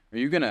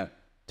gonna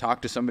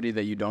talk to somebody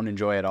that you don't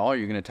enjoy at all? Or are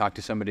you gonna talk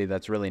to somebody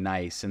that's really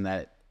nice and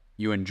that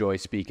you enjoy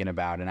speaking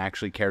about and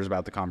actually cares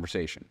about the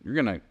conversation? You're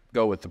gonna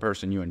go with the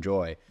person you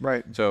enjoy.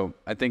 Right. So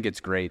I think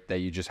it's great that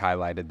you just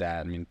highlighted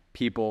that. I mean,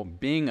 people,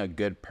 being a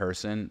good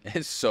person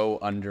is so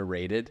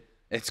underrated.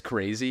 It's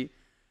crazy.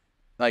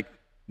 Like,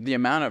 the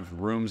amount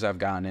of rooms I've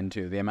gotten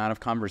into, the amount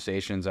of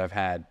conversations I've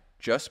had,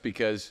 just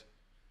because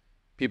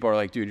people are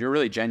like, dude, you're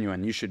really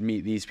genuine. You should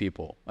meet these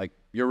people. Like,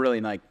 you're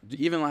really, like,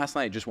 even last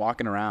night, just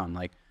walking around,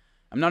 like,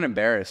 I'm not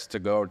embarrassed to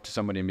go to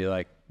somebody and be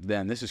like,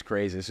 then this is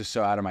crazy. This is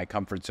so out of my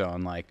comfort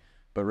zone. Like,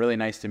 but really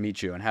nice to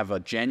meet you, and have a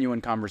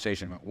genuine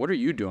conversation. What are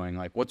you doing?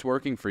 Like, what's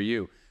working for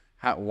you?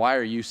 Why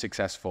are you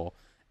successful?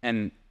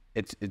 And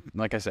it's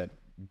like I said,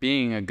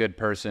 being a good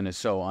person is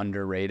so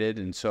underrated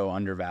and so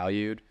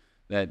undervalued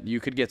that you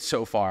could get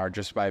so far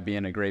just by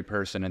being a great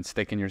person and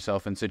sticking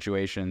yourself in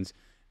situations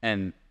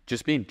and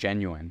just being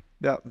genuine.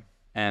 Yeah.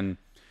 And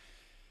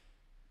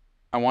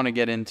I want to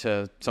get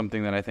into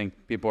something that I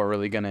think people are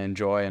really going to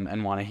enjoy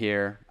and want to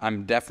hear.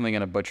 I'm definitely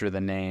going to butcher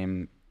the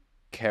name.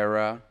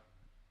 Kara.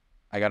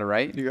 I got it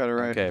right? You got it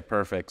right. Okay,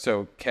 perfect.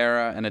 So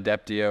Kara and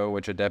Adeptio,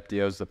 which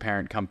Adeptio is the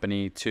parent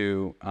company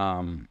to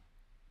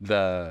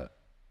the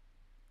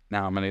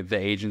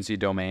agency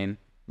domain.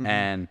 Mm-hmm.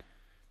 And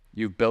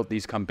you've built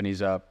these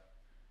companies up.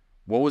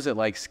 What was it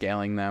like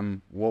scaling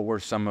them? What were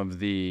some of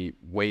the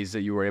ways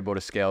that you were able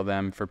to scale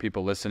them for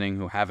people listening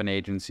who have an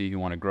agency, who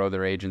want to grow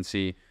their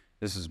agency?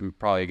 this is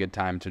probably a good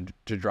time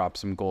to drop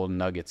some golden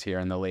nuggets here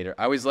in the later.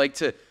 I always like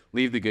to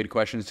leave the good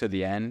questions to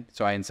the end,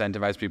 so I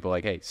incentivize people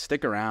like, hey,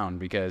 stick around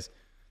because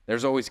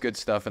there's always good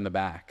stuff in the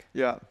back.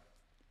 Yeah.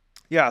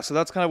 Yeah, so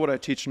that's kind of what I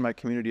teach in my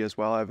community as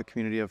well. I have a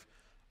community of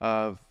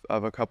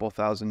a couple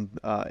thousand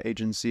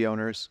agency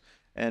owners,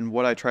 and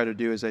what I try to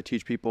do is I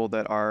teach people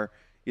that are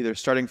either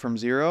starting from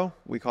zero,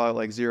 we call it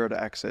like zero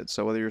to exit.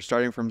 So whether you're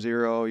starting from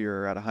zero,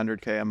 you're at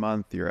 100K a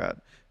month, you're at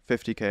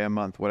 50K a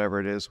month, whatever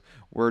it is,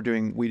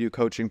 we do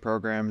coaching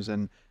programs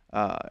and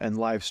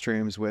live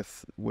streams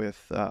with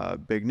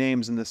big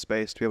names in this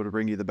space to be able to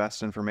bring you the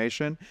best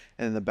information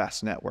and the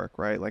best network,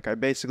 right? Like I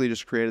basically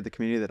just created the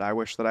community that I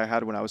wish that I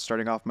had when I was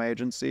starting off my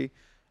agency,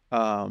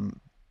 and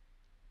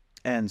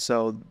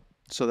so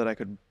that I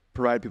could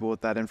provide people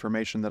with that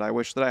information that I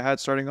wish that I had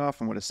starting off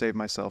and would have saved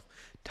myself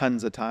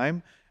tons of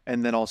time.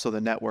 And then also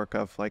the network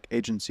of like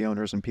agency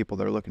owners and people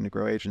that are looking to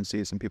grow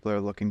agencies and people that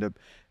are looking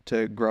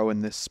to grow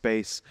in this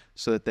space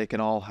so that they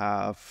can all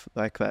have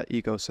like that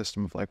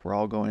ecosystem of like, we're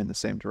all going in the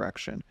same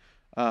direction.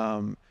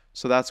 So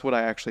that's what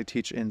I actually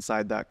teach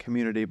inside that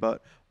community.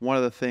 But one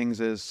of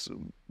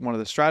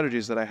the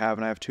strategies that I have,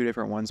 and I have two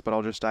different ones, but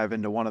I'll just dive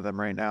into one of them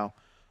right now,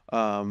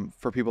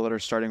 for people that are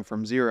starting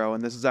from zero.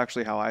 And this is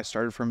actually how I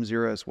started from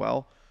zero as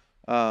well.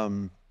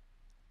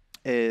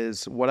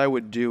 Is what I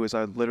would do is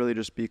I'd literally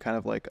just be kind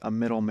of like a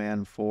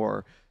middleman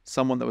for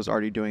someone that was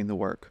already doing the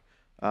work.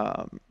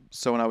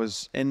 So when I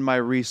was in my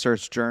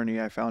research journey,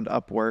 I found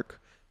Upwork,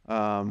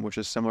 which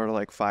is similar to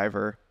like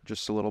Fiverr,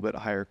 just a little bit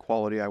higher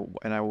quality. I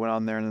went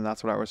on there, and then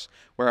that's where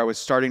I was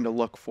starting to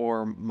look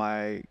for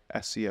my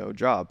SEO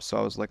jobs. So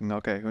I was looking,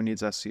 okay, who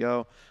needs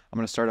SEO? I'm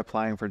going to start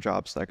applying for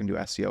jobs so I can do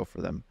SEO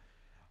for them.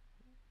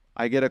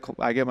 I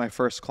get my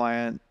first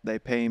client, they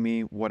pay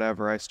me,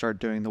 whatever, I start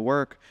doing the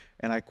work,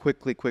 and I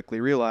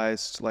quickly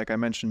realized, like I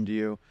mentioned to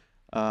you,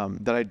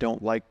 that I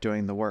don't like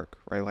doing the work,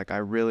 right? Like I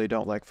really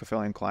don't like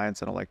fulfilling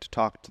clients. I don't like to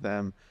talk to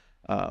them.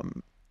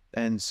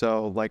 And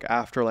so like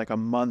after like a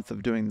month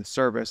of doing the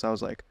service, I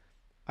was like,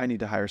 I need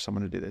to hire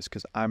someone to do this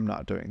because I'm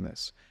not doing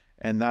this.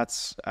 And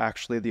that's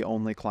actually the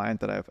only client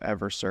that I've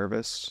ever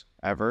serviced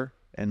ever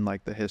in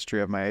like the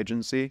history of my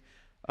agency.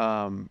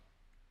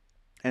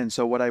 And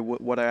so what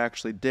I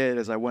actually did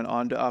is I went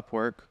on to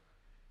Upwork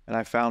and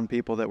I found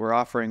people that were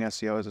offering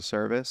SEO as a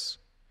service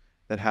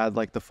that had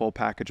like the full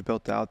package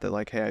built out that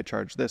like, hey, I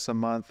charge this a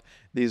month.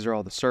 These are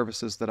all the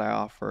services that I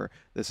offer.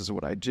 This is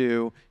what I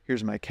do.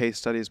 Here's my case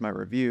studies, my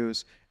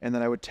reviews. And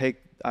then I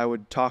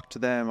would talk to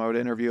them. I would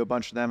interview a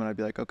bunch of them and I'd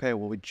be like, okay,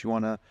 well, would you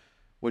want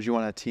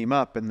to team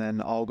up? And then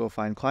I'll go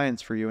find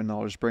clients for you and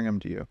I'll just bring them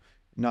to you.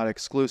 Not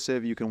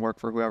exclusive. You can work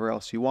for whoever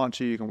else you want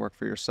to. You can work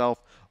for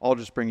yourself. I'll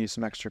just bring you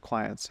some extra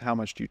clients. How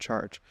much do you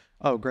charge?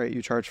 Oh, great.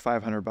 You charge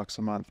 $500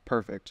 a month.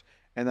 Perfect.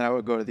 And then I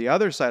would go to the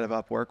other side of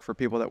Upwork for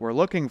people that were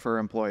looking for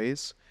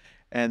employees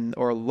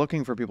or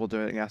looking for people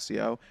doing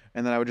SEO.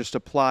 And then I would just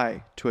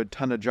apply to a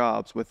ton of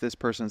jobs with this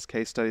person's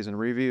case studies and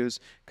reviews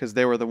because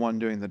they were the one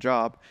doing the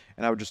job.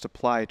 And I would just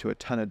apply to a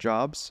ton of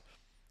jobs.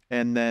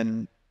 And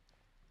then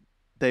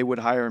they would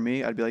hire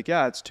me. I'd be like,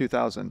 yeah, it's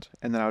 $2,000.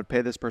 And then I would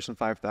pay this person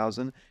 $5,000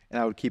 and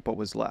I would keep what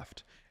was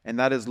left. And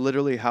that is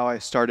literally how I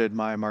started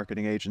my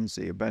marketing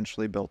agency.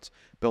 Eventually built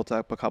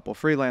up a couple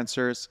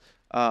freelancers.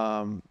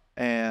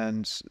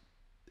 And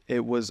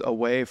it was a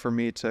way for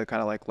me to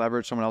kind of like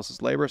leverage someone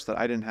else's labor so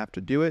that I didn't have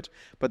to do it.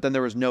 But then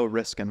there was no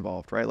risk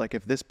involved, right? Like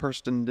if this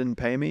person didn't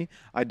pay me,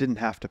 I didn't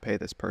have to pay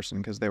this person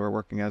because they were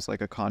working as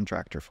like a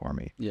contractor for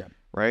me. Yeah.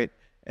 Right.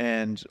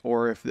 And,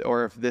 or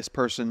if this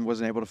person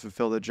wasn't able to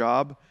fulfill the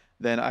job,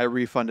 then I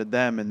refunded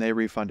them and they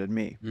refunded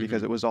me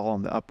because it was all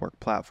on the Upwork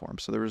platform.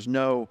 So there was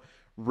no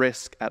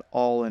risk at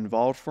all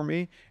involved for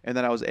me. And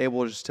then I was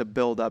able just to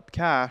build up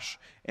cash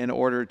in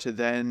order to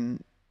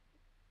then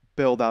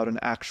build out an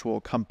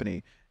actual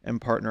company and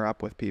partner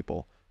up with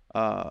people,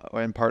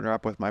 and partner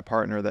up with my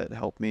partner that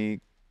helped me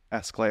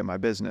escalate my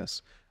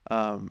business.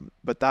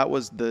 But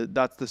that's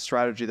the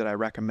strategy that I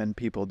recommend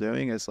people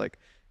doing is like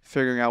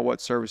figuring out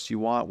what service you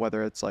want,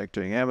 whether it's like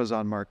doing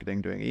Amazon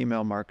marketing, doing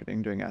email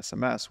marketing, doing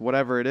SMS,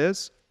 whatever it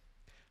is,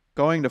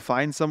 going to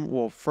find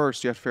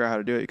first you have to figure out how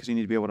to do it because you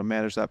need to be able to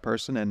manage that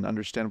person and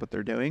understand what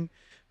they're doing.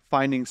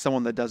 Finding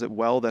someone that does it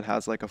well, that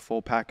has like a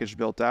full package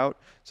built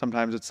out.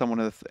 Sometimes it's someone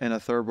in a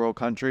third world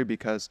country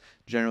because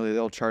generally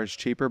they'll charge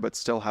cheaper but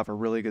still have a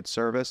really good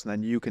service, and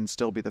then you can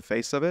still be the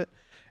face of it.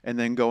 And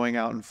then going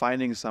out and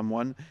finding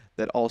someone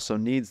that also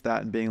needs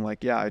that and being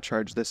like, yeah, I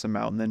charge this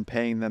amount, and then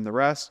paying them the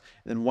rest.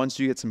 And then once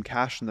you get some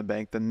cash in the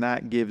bank, then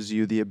that gives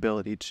you the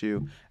ability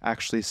to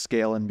actually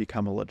scale and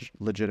become a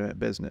legitimate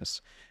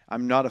business.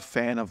 I'm not a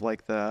fan of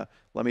like let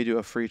me do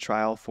a free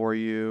trial for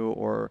you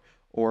or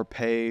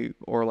pay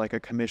or like a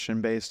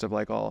commission based of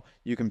like, oh,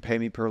 you can pay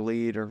me per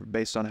lead or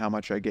based on how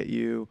much I get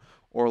you,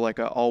 or like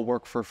I'll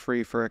work for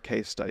free for a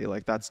case study.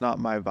 Like that's not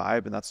my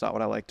vibe and that's not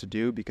what I like to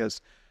do because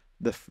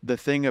the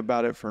thing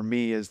about it for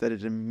me is that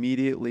it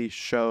immediately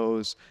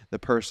shows the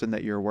person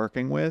that you're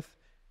working with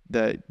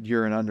that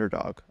you're an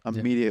underdog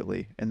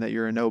immediately and that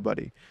you're a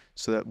nobody.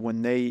 so that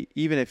when they,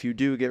 even if you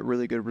do get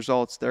really good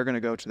results, they're going to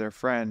go to their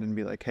friend and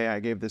be like, hey, I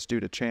gave this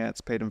dude a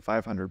chance, paid him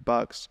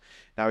 $500.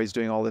 Now he's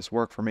doing all this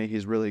work for me.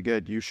 He's really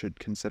good. You should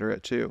consider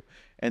it too.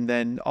 And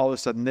then all of a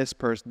sudden this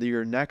person,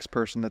 your next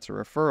person that's a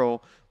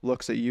referral,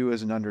 looks at you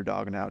as an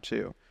underdog now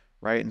too,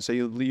 right? And so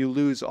you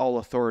lose all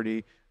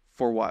authority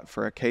for what?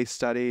 For a case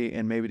study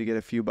and maybe to get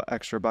a few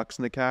extra bucks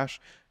in the cash,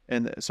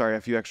 and sorry,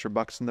 a few extra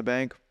bucks in the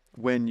bank,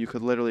 when you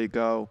could literally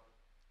go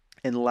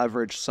and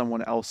leverage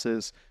someone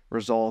else's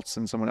results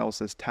and someone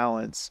else's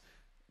talents,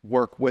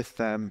 work with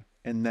them,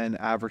 and then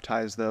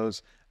advertise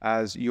those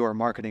as your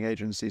marketing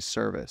agency's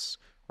service,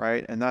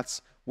 right? And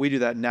we do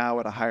that now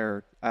at a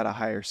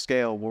higher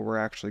scale, where we're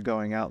actually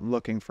going out and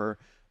looking for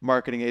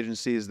marketing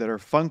agencies that are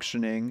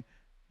functioning,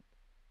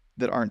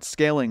 that aren't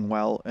scaling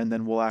well, and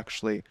then we'll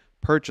actually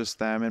purchase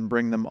them and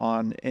bring them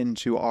on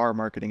into our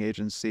marketing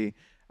agency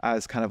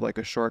as kind of like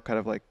a shortcut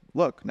of like,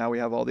 look, now we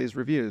have all these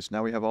reviews,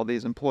 now we have all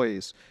these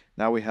employees,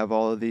 now we have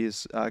all of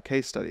these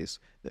case studies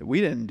that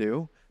we didn't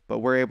do, but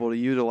we're able to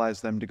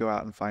utilize them to go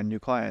out and find new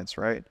clients,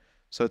 right?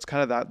 So it's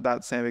kind of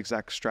that same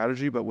exact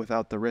strategy, but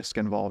without the risk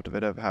involved of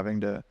it, of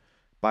having to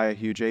buy a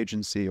huge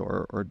agency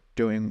or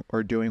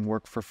doing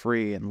work for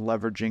free and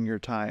leveraging your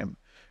time,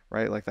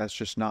 right? Like that's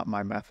just not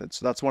my method.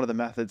 So that's one of the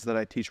methods that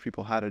I teach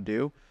people how to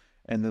do,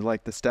 and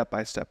the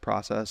step-by-step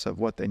process of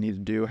what they need to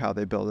do, how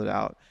they build it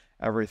out,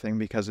 everything,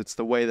 because it's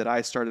the way that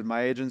I started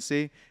my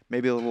agency,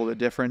 maybe a little bit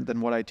different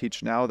than what I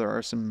teach now. There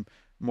are some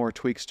more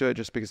tweaks to it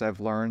just because I've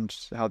learned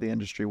how the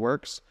industry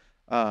works.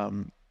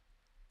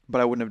 But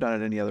I wouldn't have done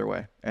it any other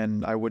way.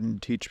 And I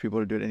wouldn't teach people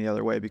to do it any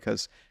other way,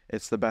 because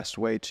it's the best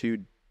way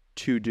to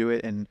do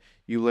it. And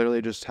you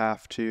literally just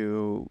have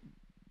to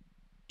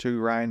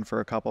grind for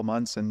a couple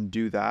months and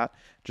do that.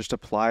 Just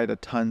apply to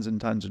tons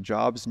and tons of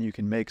jobs and you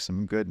can make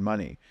some good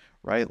money,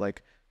 right?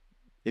 Like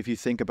if you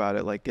think about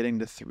it, like getting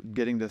to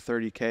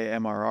 30K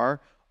MRR,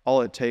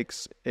 all it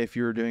takes, if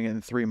you're doing it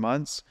in 3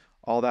 months,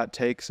 all that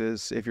takes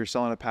is, if you're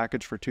selling a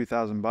package for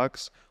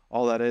 $2,000,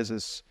 all that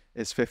is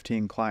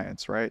 15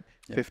 clients, right?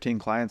 Yep. 15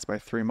 clients by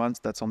 3 months,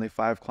 that's only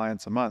 5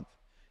 clients a month.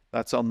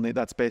 That's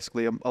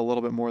basically a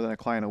little bit more than a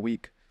client a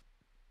week.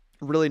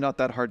 Really not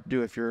that hard to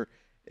do if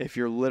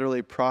you're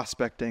literally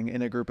prospecting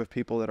in a group of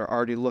people that are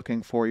already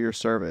looking for your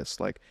service.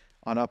 Like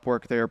on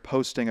Upwork, they're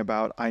posting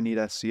about, I need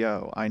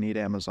SEO, I need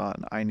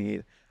Amazon, I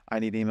need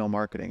email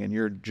marketing, and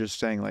you're just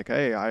saying like,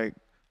 hey,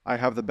 I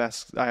have the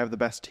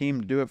best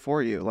team to do it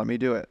for you. Let me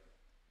do it.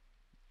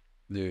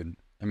 Dude,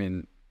 I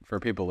mean, for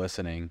people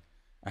listening,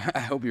 I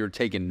hope you're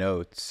taking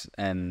notes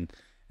and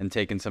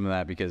taking some of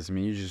that, because I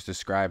mean, you just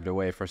described a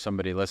way for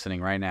somebody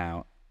listening right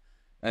now.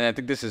 And I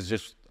think this is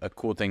just a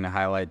cool thing to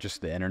highlight,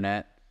 just the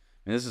internet.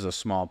 I mean, this is a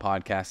small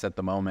podcast at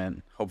the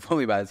moment.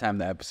 Hopefully by the time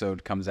the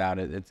episode comes out,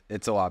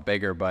 it's a lot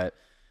bigger, but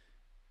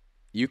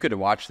you could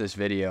watch this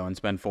video and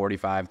spend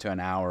 45 to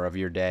an hour of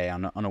your day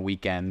on a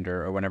weekend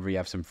or whenever you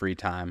have some free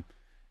time,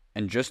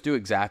 and just do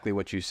exactly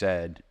what you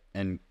said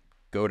and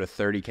go to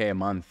 30K a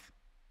month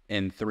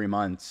in 3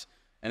 months.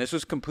 And this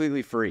was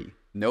completely free.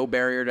 No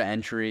barrier to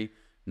entry,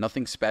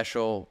 nothing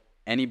special.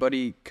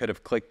 Anybody could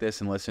have clicked this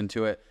and listened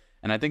to it.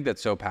 And I think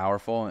that's so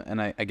powerful.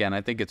 And I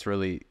think it's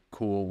really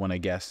cool when a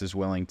guest is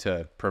willing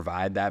to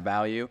provide that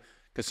value,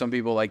 because some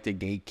people like to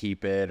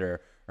gatekeep it or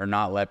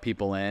not let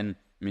people in.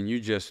 I mean, you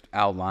just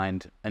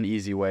outlined an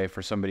easy way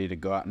for somebody to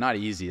go out. Not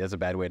easy, that's a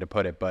bad way to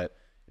put it, but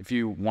if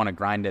you want to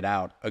grind it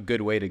out, a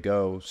good way to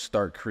go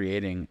start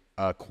creating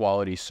a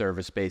quality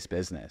service-based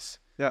business.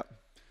 Yeah.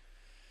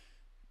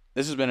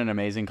 This has been an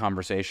amazing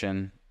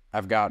conversation.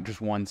 I've got just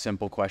one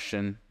simple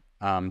question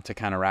to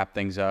kind of wrap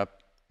things up.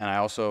 And I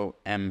also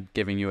am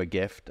giving you a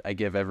gift. I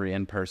give every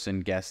in-person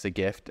guest a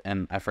gift,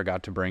 and I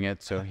forgot to bring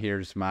it. So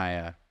here's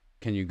my,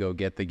 can you go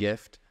get the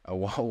gift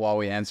while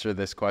we answer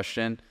this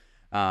question?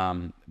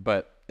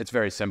 But it's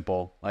very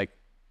simple. Like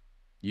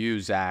you,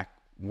 Zach,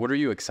 what are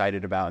you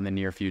excited about in the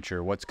near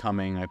future? What's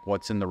coming? Like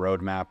what's in the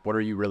roadmap? What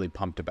are you really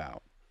pumped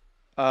about?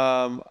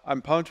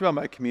 I'm pumped about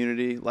my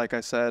community. Like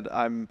I said,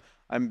 I'm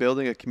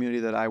building a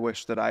community that I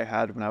wish that I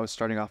had when I was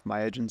starting off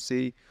my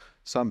agency.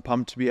 So I'm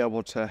pumped to be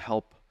able to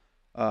help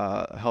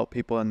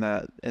people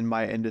in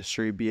my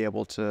industry be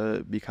able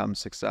to become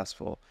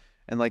successful.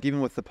 And like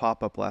even with the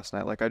pop-up last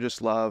night, like I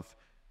just love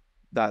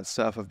that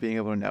stuff of being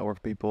able to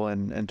network people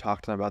and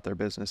talk to them about their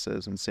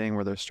businesses and seeing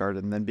where they're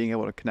started, and then being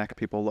able to connect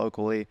people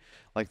locally.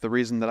 Like the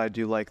reason that I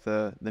do like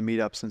the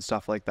meetups and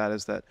stuff like that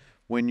is that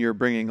when you're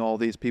bringing all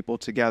these people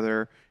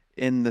together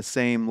in the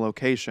same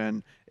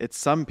location, it's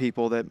some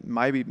people that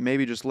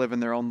maybe just live in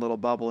their own little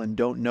bubble and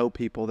don't know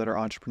people that are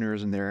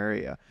entrepreneurs in their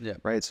area. Yeah.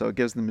 Right. So it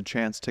gives them a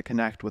chance to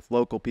connect with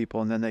local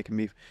people, and then they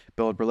can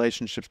build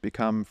relationships,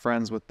 become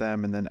friends with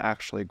them, and then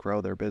actually grow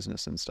their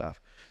business and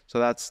stuff. So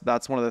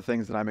that's one of the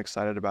things that I'm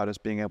excited about, is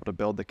being able to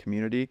build the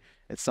community.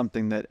 It's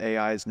something that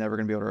AI is never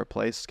going to be able to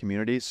replace,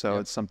 community. So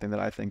It's something that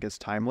I think is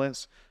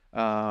timeless.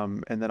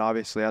 And then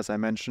obviously, as I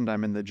mentioned,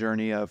 I'm in the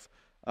journey of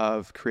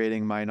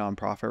creating my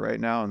nonprofit right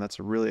now, and that's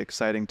a really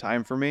exciting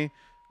time for me.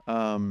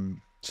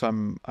 So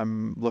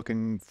I'm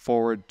looking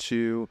forward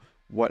to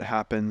what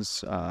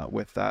happens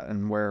with that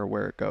and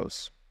where it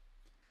goes.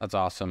 That's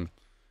awesome.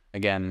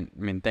 Again,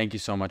 I mean, thank you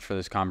so much for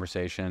this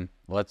conversation.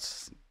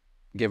 Let's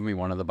give me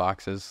one of the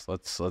boxes.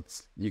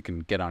 Let's you can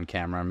get on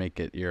camera, make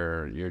it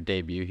your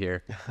debut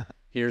here.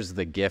 Here's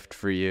the gift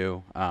for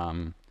you.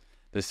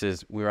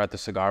 We were at the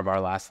cigar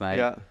bar last night.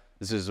 Yeah.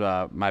 This is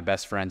my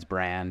best friend's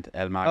brand,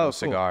 Cool.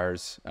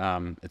 Cigars.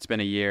 It's been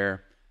a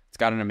year. It's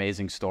got an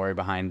amazing story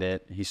behind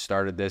it. He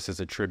started this as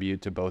a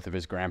tribute to both of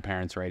his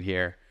grandparents right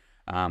here.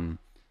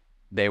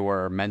 They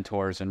were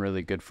mentors and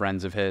really good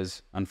friends of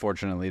his.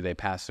 Unfortunately, they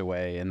passed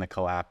away in the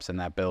collapse in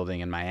that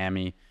building in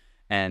Miami.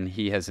 And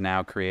he has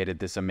now created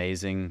this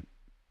amazing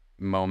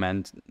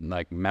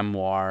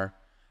memoir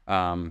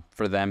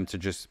for them to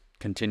just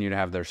continue to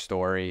have their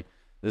story.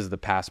 This is the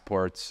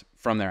passports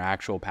from their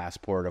actual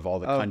passport of all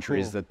the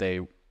countries cool. that they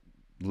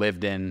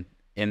lived in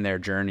their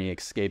journey,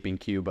 escaping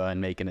Cuba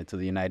and making it to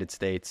the United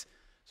States.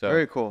 So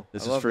very cool.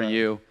 This is for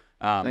you.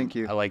 Thank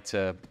you.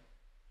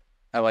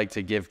 I like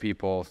to give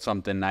people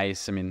something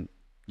nice. I mean,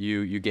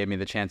 you gave me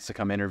the chance to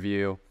come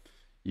interview.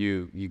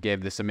 You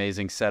gave this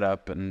amazing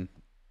setup, and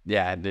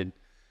yeah, I did.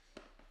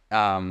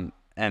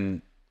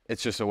 And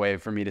it's just a way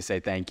for me to say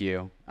thank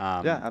you.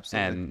 Yeah,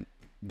 absolutely. And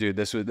dude,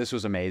 this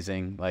was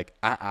amazing. Like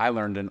I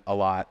learned a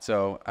lot.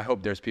 So I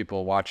hope there's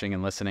people watching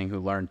and listening who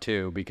learned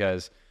too,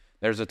 because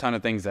there's a ton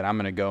of things that I'm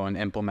going to go and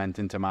implement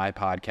into my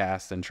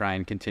podcast and try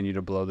and continue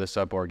to blow this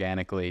up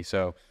organically.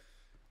 So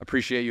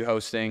appreciate you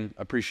hosting.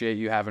 Appreciate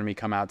you having me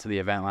come out to the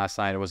event last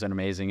night. It was an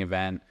amazing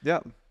event.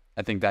 Yeah.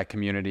 I think that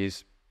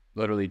community's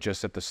literally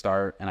just at the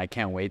start, and I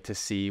can't wait to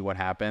see what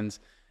happens.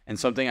 And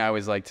something I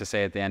always like to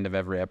say at the end of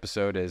every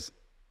episode is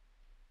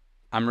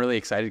I'm really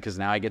excited because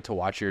now I get to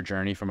watch your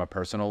journey from a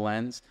personal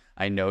lens.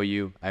 I know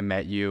you. I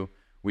met you.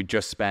 We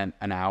just spent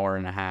an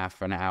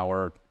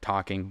hour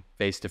talking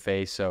face to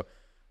face. So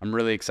I'm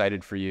really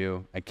excited for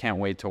you. I can't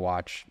wait to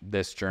watch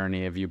this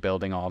journey of you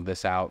building all of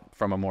this out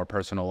from a more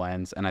personal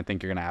lens. And I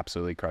think you're going to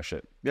absolutely crush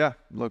it. Yeah.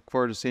 Look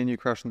forward to seeing you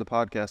crushing the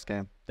podcast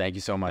game. Thank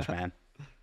you so much, man.